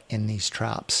foot in these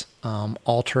traps,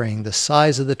 altering the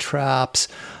size of the traps,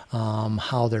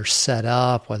 how they're set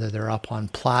up, whether they're up on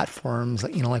platforms,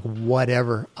 like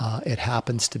whatever it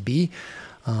happens to be.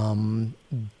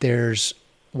 There's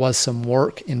was some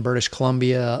work in British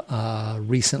Columbia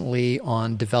recently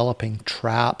on developing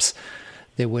traps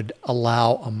that would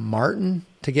allow a marten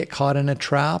to get caught in a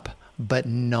trap, but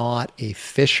not a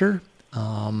fisher.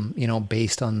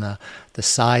 Based on the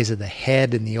size of the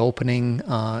head and the opening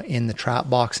in the trap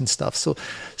box and stuff.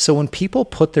 So when people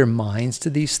put their minds to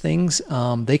these things,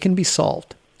 they can be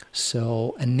solved.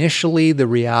 So initially the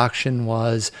reaction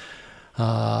was,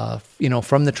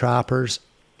 from the trappers,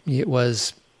 it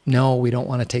was, no, we don't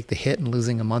want to take the hit in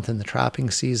losing a month in the trapping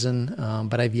season.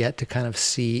 But I've yet to kind of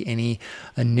see any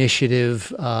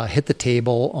initiative hit the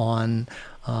table on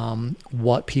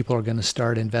what people are going to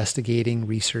start investigating,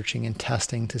 researching, and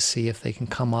testing to see if they can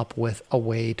come up with a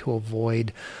way to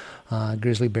avoid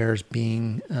grizzly bears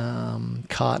being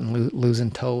caught and losing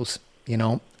toes.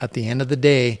 At the end of the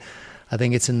day, I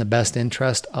think it's in the best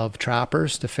interest of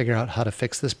trappers to figure out how to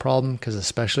fix this problem, because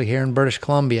especially here in British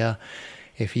Columbia,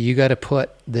 if you got to put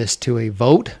this to a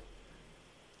vote,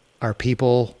 are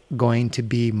people going to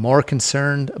be more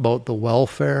concerned about the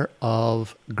welfare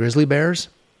of grizzly bears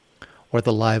or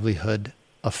the livelihood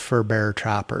of fur bearer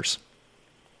trappers?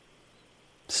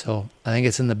 So I think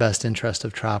it's in the best interest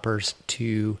of trappers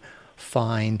to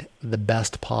find the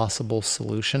best possible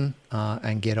solution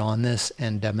and get on this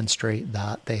and demonstrate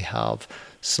that they have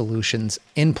solutions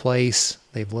in place.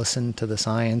 They've listened to the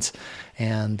science,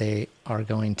 and they are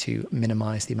going to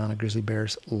minimize the amount of grizzly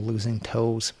bears losing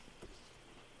toes.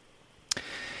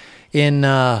 In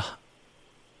the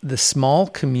small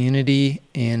community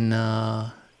in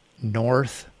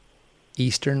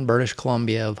northeastern British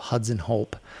Columbia of Hudson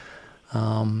Hope,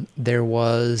 there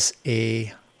was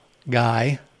a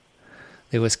guy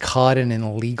that was caught in an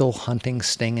illegal hunting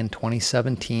sting in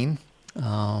 2017. He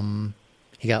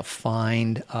got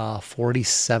fined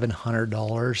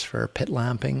 $4,700 for pit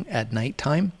lamping at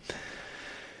nighttime.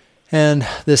 And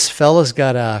this fella's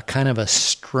got a kind of a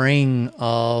string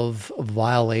of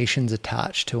violations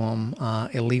attached to him.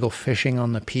 Illegal fishing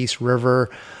on the Peace River.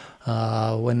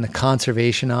 When the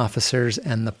conservation officers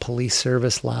and the police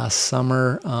service last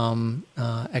summer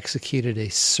executed a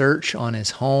search on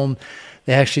his home,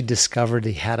 they actually discovered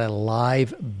he had a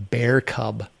live bear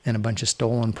cub and a bunch of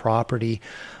stolen property,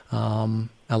 a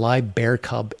live bear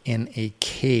cub in a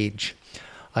cage.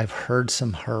 I've heard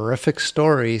some horrific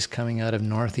stories coming out of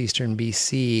northeastern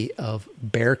BC of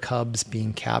bear cubs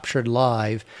being captured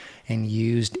live and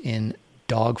used in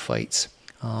dog fights,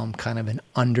 kind of an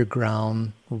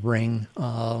underground ring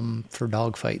for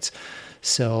dog fights.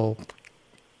 So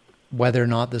whether or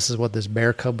not this is what this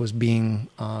bear cub was being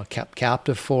kept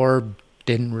captive for,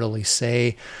 didn't really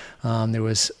say. There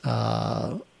was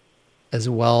as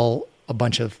well a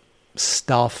bunch of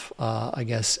stuff, I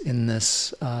guess, in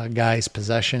this guy's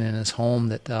possession in his home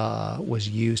that was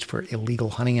used for illegal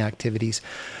hunting activities.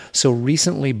 So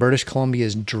recently, British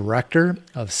Columbia's Director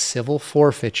of Civil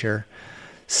Forfeiture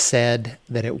said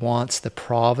that it wants the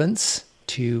province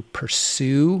to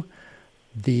pursue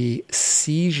the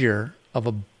seizure of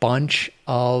a bunch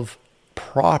of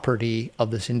property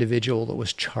of this individual that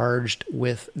was charged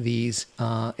with these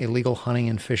illegal hunting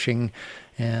and fishing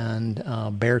and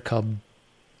bear cub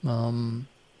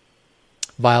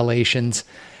violations.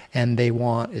 And they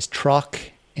want his truck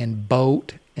and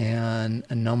boat and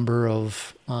a number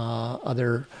of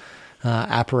other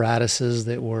apparatuses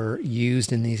that were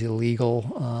used in these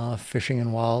illegal fishing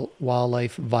and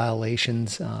wildlife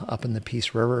violations up in the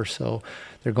Peace River. So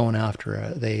they're going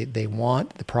after, they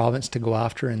want the province to go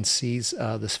after and seize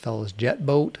this fellow's jet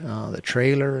boat, the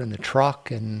trailer and the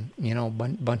truck, and,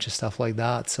 bunch of stuff like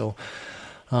that. So,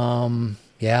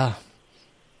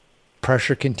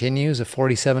 pressure continues, a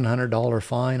 $4,700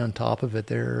 fine on top of it.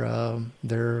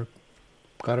 They're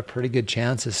got a pretty good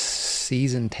chance of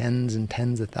seizing tens and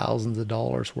tens of thousands of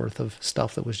dollars worth of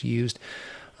stuff that was used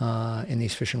in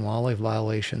these fish and wildlife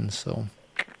violations. So,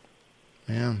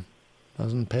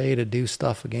 doesn't pay to do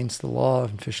stuff against the law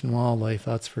in fish and wildlife,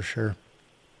 that's for sure.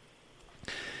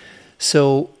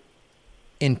 So,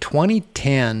 in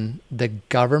 2010, the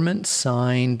government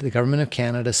of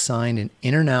Canada signed an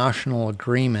international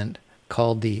agreement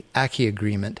called the Acquis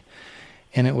Agreement.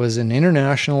 And it was an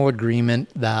international agreement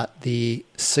that the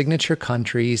signature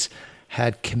countries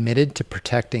had committed to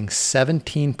protecting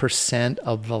 17%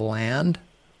 of the land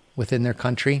within their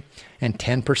country and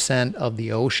 10% of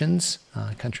the oceans,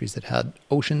 countries that had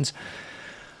oceans,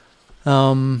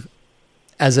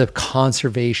 as a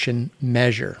conservation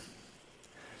measure.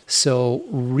 So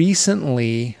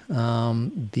recently,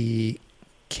 the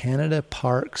Canada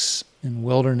Parks and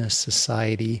Wilderness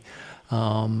Society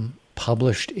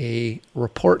published a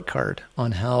report card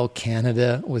on how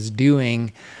Canada was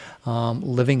doing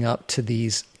living up to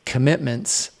these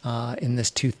commitments in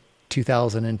this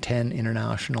 2010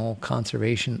 International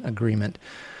Conservation Agreement.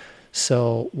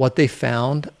 So what they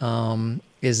found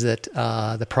is that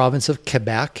the province of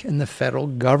Quebec and the federal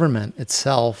government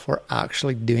itself were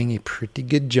actually doing a pretty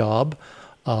good job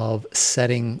of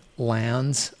setting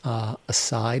lands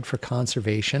aside for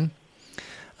conservation.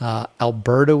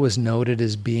 Alberta was noted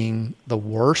as being the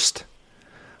worst,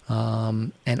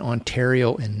 and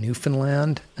Ontario and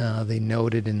Newfoundland, they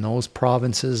noted in those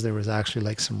provinces there was actually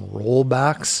like some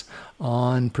rollbacks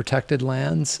on protected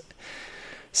lands.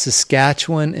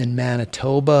 Saskatchewan and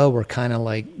Manitoba were kind of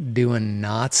like doing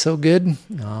not so good.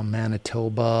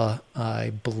 Manitoba, I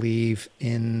believe,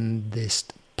 in this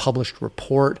published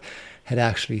report, had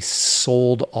actually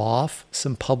sold off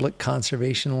some public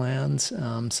conservation lands.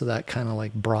 So that kind of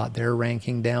like brought their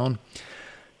ranking down.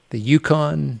 The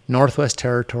Yukon, Northwest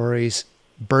Territories,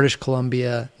 British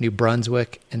Columbia, New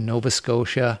Brunswick, and Nova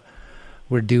Scotia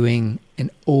were doing an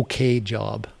okay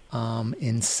job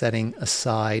in setting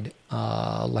aside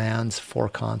lands for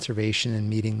conservation and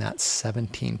meeting that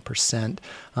 17%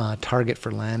 target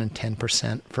for land and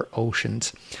 10% for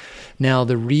oceans. Now,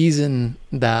 the reason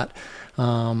that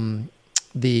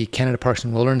the Canada Parks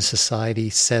and Wilderness Society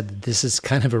said that this is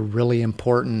kind of a really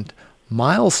important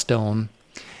milestone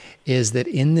is that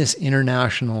in this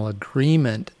international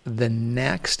agreement, the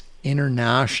next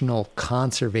international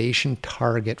conservation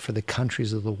target for the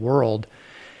countries of the world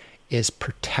is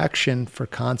protection for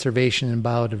conservation and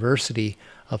biodiversity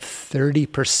of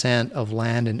 30% of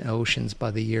land and oceans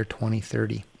by the year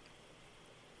 2030.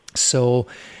 So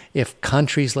if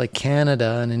countries like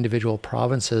Canada and individual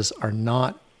provinces are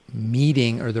not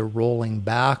meeting or they're rolling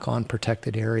back on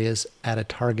protected areas at a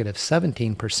target of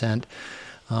 17%,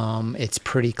 it's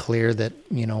pretty clear that,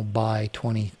 by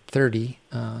 2030,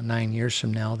 9 years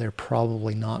from now, they're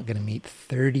probably not going to meet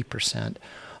 30%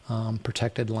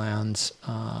 protected lands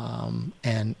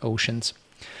and oceans.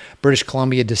 British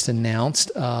Columbia just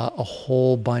announced a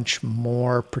whole bunch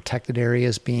more protected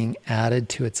areas being added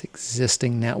to its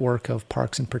existing network of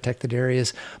parks and protected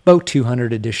areas, about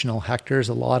 200 additional hectares.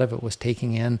 A lot of it was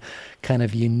taking in kind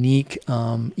of unique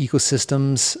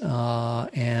ecosystems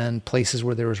and places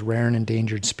where there was rare and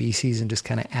endangered species and just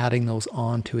kind of adding those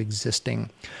on to existing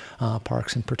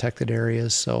parks and protected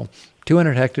areas. So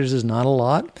 200 hectares is not a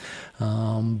lot,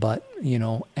 but,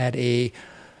 at a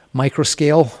micro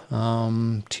scale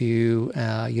to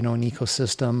an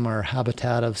ecosystem or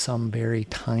habitat of some very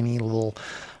tiny little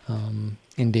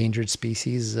endangered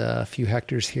species, a few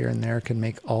hectares here and there can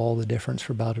make all the difference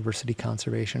for biodiversity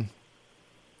conservation.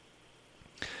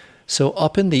 So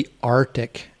up in the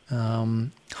Arctic,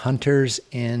 hunters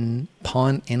in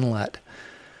Pond Inlet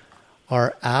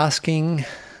are asking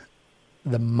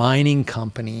the mining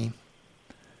company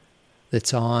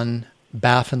that's on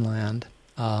Baffinland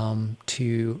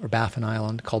or Baffin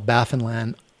Island, called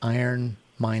Baffinland Iron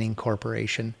Mining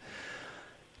Corporation,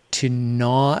 to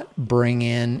not bring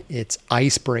in its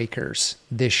icebreakers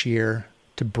this year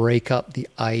to break up the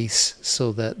ice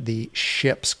so that the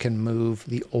ships can move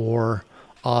the ore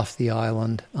off the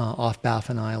island, off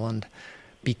Baffin Island,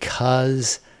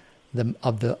 because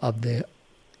of the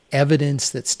evidence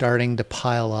that's starting to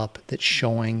pile up that's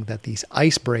showing that these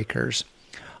icebreakers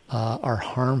are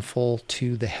harmful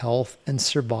to the health and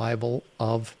survival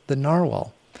of the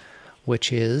narwhal,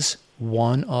 which is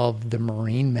one of the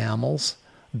marine mammals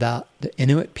that the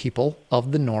Inuit people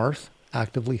of the north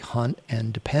actively hunt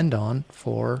and depend on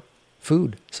for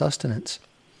food, sustenance.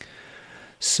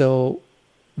 So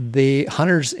the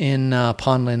hunters in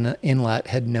Pond Inlet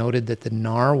had noted that the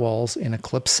narwhals in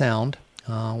Eclipse Sound,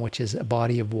 which is a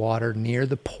body of water near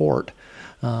the port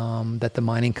that the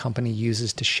mining company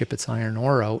uses to ship its iron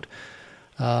ore out,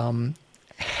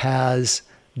 has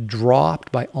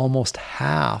dropped by almost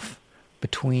half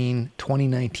between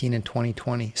 2019 and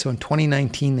 2020. So in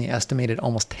 2019, they estimated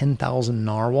almost 10,000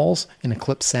 narwhals in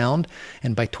Eclipse Sound,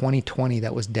 and by 2020,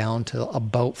 that was down to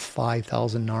about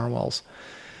 5,000 narwhals.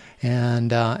 And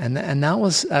that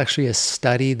was actually a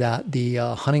study that the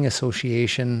Hunting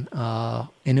Association,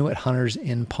 Inuit hunters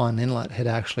in Pond Inlet, had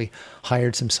actually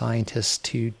hired some scientists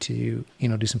to do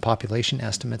some population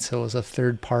estimates. So it was a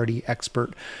third-party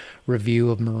expert review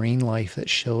of marine life that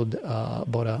showed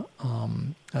about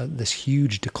this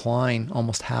huge decline.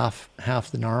 Almost half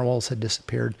the narwhals had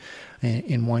disappeared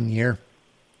in 1 year.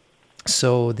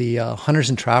 So the Hunters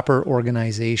and Trapper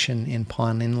organization in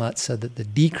Pond Inlet said that the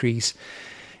decrease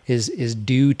is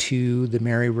due to the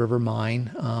Mary River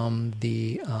mine,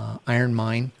 the iron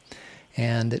mine,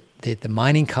 and that the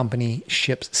mining company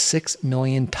ships 6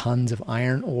 million tons of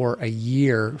iron ore a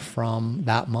year from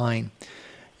that mine.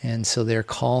 And so they're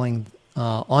calling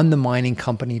on the mining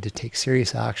company to take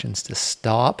serious actions to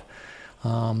stop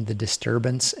the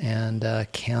disturbance and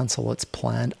cancel its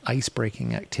planned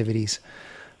ice-breaking activities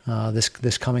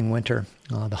this coming winter.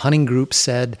 The hunting group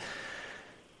said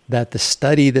that the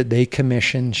study that they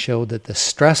commissioned showed that the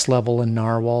stress level in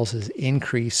narwhals is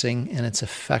increasing and it's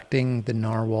affecting the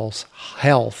narwhal's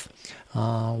health,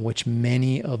 which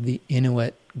many of the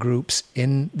Inuit groups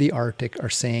in the Arctic are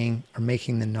saying are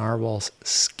making the narwhals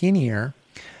skinnier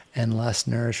and less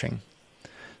nourishing.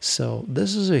 So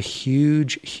this is a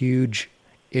huge, huge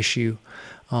issue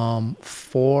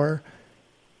for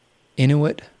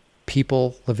Inuit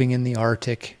people living in the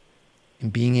Arctic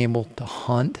and being able to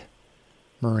hunt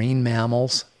marine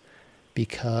mammals,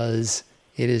 because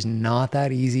it is not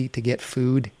that easy to get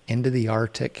food into the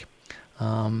Arctic.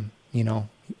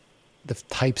 The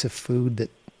types of food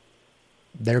that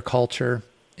their culture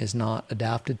is not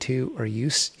adapted to or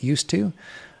used to.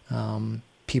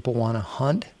 People want to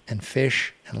hunt and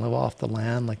fish and live off the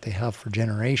land like they have for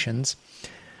generations.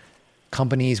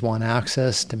 Companies want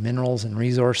access to minerals and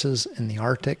resources in the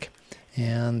Arctic,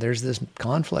 and there's this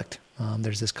conflict.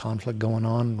 There's this conflict going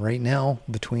on right now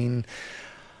between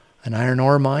an iron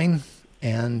ore mine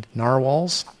and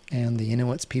narwhals and the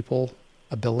Inuits people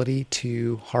ability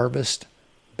to harvest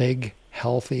big,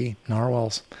 healthy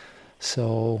narwhals.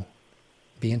 So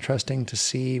be interesting to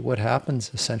see what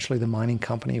happens. Essentially, the mining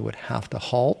company would have to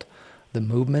halt the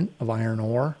movement of iron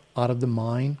ore out of the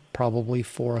mine, probably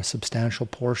for a substantial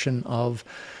portion of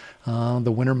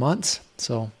the winter months.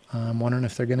 So I'm wondering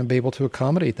if they're going to be able to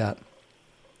accommodate that.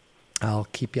 I'll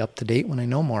keep you up to date when I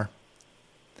know more.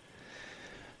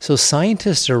 So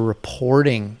scientists are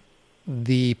reporting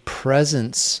the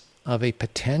presence of a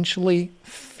potentially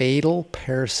fatal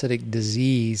parasitic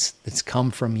disease that's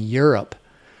come from Europe,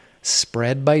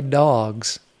 spread by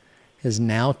dogs, has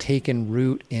now taken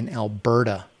root in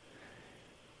Alberta.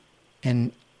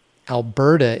 And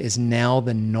Alberta is now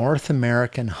the North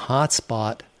American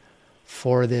hotspot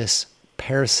for this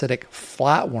parasitic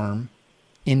flatworm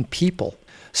in people.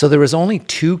 So there was only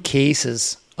 2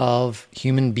 cases of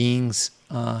human beings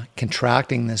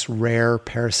contracting this rare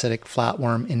parasitic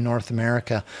flatworm in North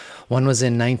America. One was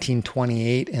in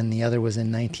 1928 and the other was in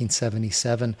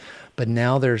 1977. But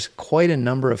now there's quite a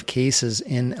number of cases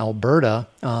in Alberta,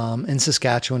 in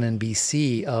Saskatchewan and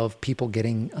BC of people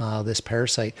getting this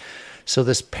parasite. So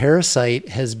this parasite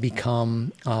has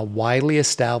become widely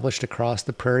established across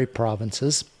the prairie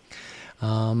provinces.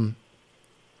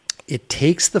 It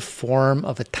takes the form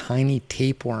of a tiny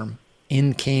tapeworm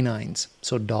in canines,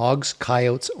 so dogs,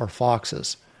 coyotes, or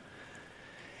foxes.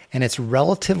 And it's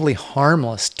relatively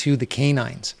harmless to the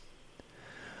canines.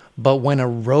 But when a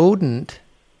rodent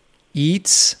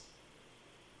eats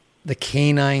the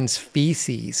canine's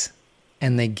feces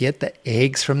and they get the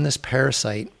eggs from this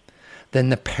parasite, then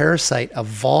the parasite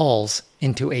evolves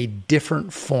into a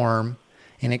different form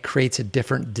and it creates a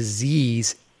different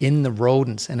disease in the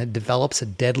rodents, and it develops a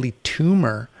deadly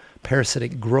tumor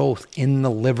parasitic growth in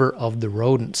the liver of the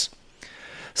rodents.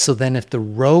 So then if the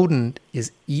rodent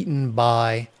is eaten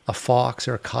by a fox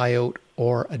or a coyote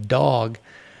or a dog,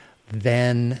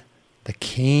 then the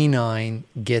canine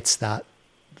gets that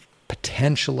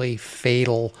potentially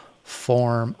fatal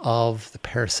form of the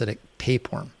parasitic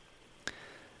tapeworm.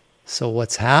 So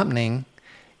what's happening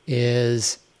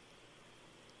is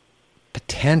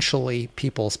potentially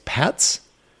people's pets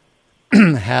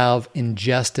have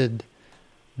ingested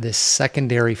this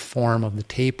secondary form of the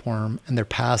tapeworm, and they're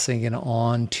passing it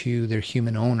on to their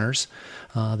human owners.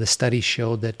 The study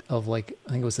showed that of I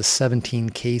think it was the 17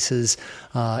 cases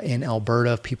in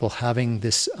Alberta of people having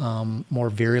this more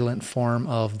virulent form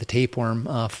of the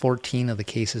tapeworm, 14 of the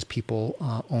cases people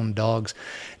own dogs.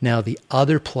 Now, the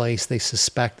other place they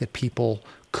suspect that people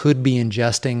could be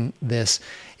ingesting this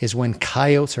is when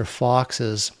coyotes or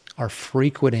foxes are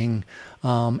frequenting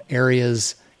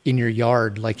areas in your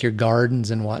yard, like your gardens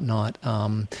and whatnot.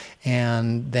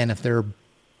 And then if they're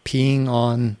peeing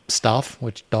on stuff,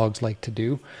 which dogs like to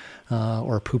do,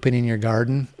 or pooping in your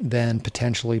garden, then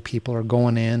potentially people are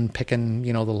going in, picking,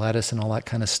 the lettuce and all that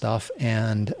kind of stuff,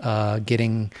 and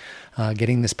getting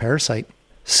this parasite.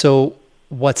 So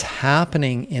what's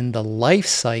happening in the life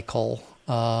cycle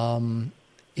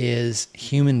is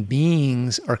human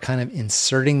beings are kind of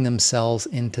inserting themselves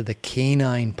into the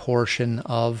canine portion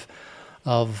of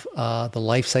the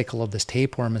life cycle of this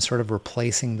tapeworm and sort of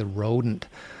replacing the rodent.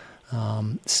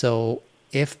 So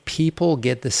if people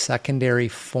get the secondary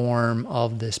form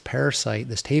of this parasite,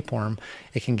 this tapeworm,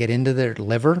 it can get into their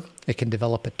liver, it can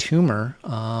develop a tumor,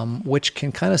 which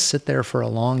can kind of sit there for a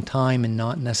long time and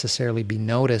not necessarily be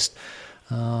noticed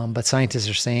But scientists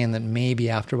are saying that maybe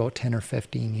after about 10 or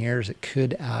 15 years, it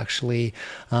could actually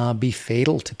be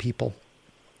fatal to people.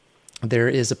 There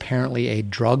is apparently a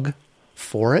drug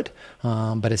for it,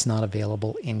 but it's not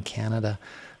available in Canada.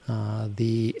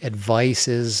 The advice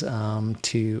is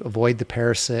to avoid the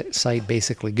parasite,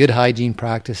 basically good hygiene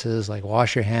practices like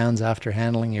wash your hands after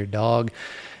handling your dog.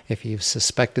 If you've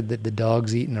suspected that the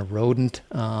dog's eaten a rodent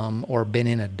or been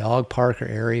in a dog park or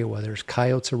area where there's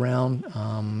coyotes around,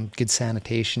 good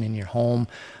sanitation in your home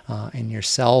and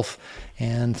yourself,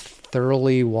 and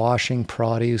thoroughly washing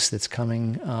produce that's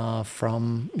coming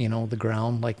from the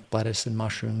ground, like lettuce and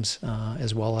mushrooms,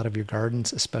 as well out of your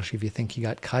gardens, especially if you think you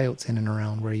got coyotes in and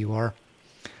around where you are.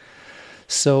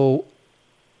 So,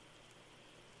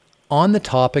 on the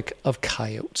topic of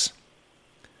coyotes.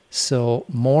 So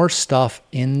more stuff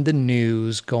in the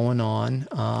news going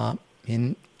on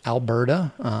in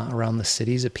Alberta, around the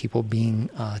cities of people being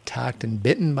attacked and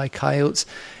bitten by coyotes,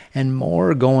 and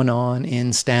more going on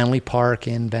in Stanley Park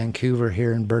in Vancouver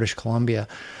here in British Columbia.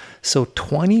 So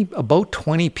about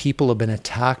 20 people have been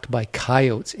attacked by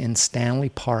coyotes in Stanley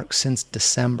Park since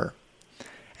December.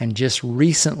 And just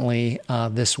recently,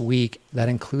 this week, that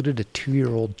included a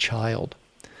 2-year-old child.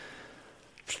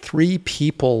 3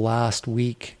 people last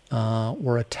week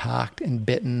were attacked and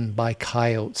bitten by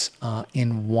coyotes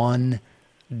in one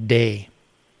day.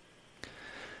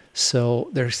 So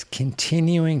there's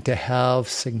continuing to have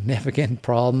significant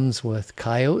problems with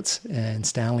coyotes in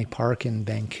Stanley Park in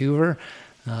Vancouver.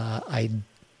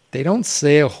 They don't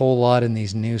say a whole lot in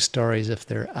these news stories if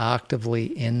they're actively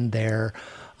in there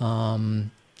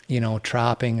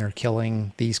trapping or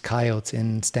killing these coyotes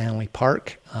in Stanley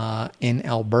Park. In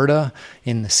Alberta,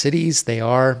 in the cities, they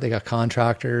got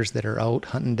contractors that are out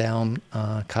hunting down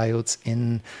coyotes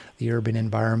in the urban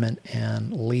environment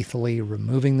and lethally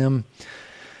removing them.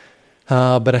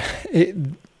 But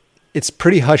it's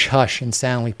pretty hush-hush in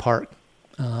Stanley Park.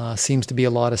 Seems to be a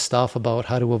lot of stuff about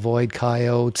how to avoid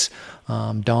coyotes,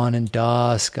 dawn and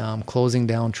dusk, closing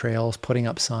down trails, putting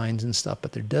up signs and stuff.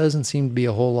 But there doesn't seem to be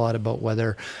a whole lot about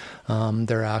whether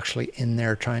they're actually in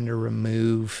there trying to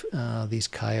remove these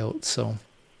coyotes. So,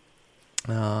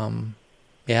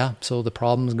 so the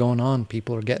problem's going on.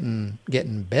 People are getting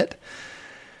bit.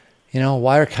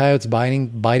 Why are coyotes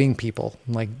biting people?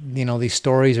 Like, these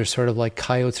stories are sort of like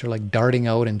coyotes are like darting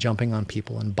out and jumping on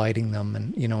people and biting them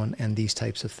and, and these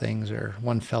types of things. Or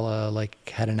one fella like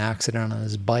had an accident on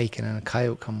his bike and then a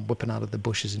coyote come whipping out of the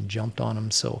bushes and jumped on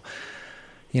him. So,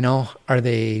 are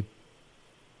they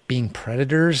being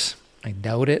predators? I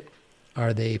doubt it.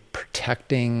 Are they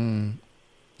protecting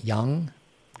young,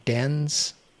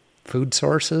 dens, food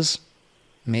sources?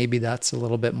 Maybe that's a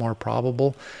little bit more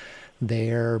probable.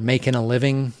 They're making a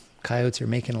living. Coyotes are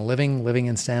making a living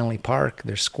in Stanley Park.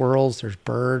 There's squirrels, there's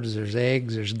birds, there's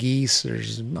eggs, there's geese,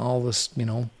 there's all this,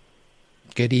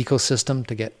 good ecosystem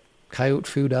to get coyote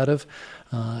food out of,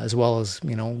 as well as,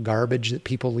 garbage that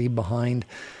people leave behind.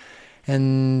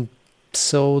 And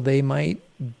so they might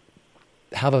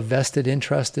have a vested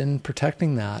interest in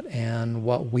protecting that. And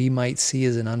what we might see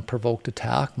as an unprovoked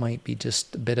attack might be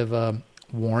just a bit of a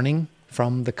warning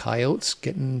from the coyotes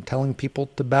telling people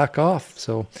to back off.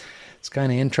 So it's kind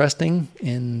of interesting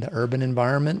in the urban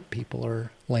environment. People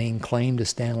are laying claim to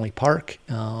Stanley Park,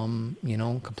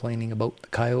 complaining about the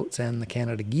coyotes and the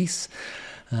Canada geese.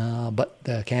 But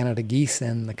the Canada geese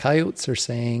and the coyotes are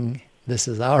saying, this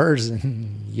is ours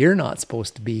and you're not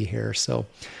supposed to be here. So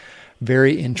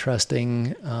very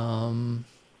interesting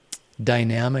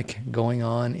dynamic going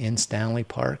on in Stanley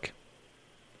Park.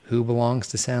 Who belongs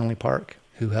to Stanley Park?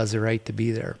 Who has the right to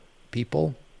be there?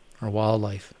 People or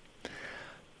wildlife?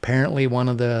 Apparently one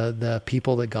of the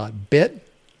people that got bit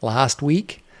last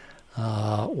week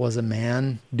was a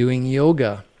man doing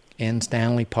yoga in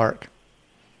Stanley Park.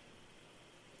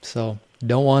 So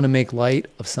don't want to make light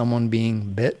of someone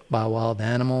being bit by a wild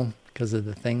animal because of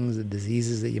the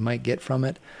diseases that you might get from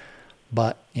it.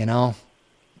 But,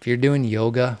 if you're doing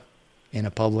yoga in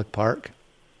a public park,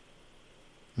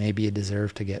 maybe you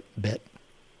deserve to get bit.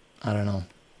 I don't know.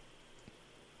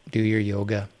 Do your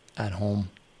yoga at home.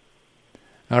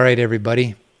 All right,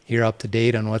 everybody. You're up to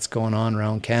date on what's going on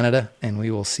around Canada, and we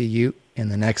will see you in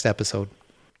the next episode.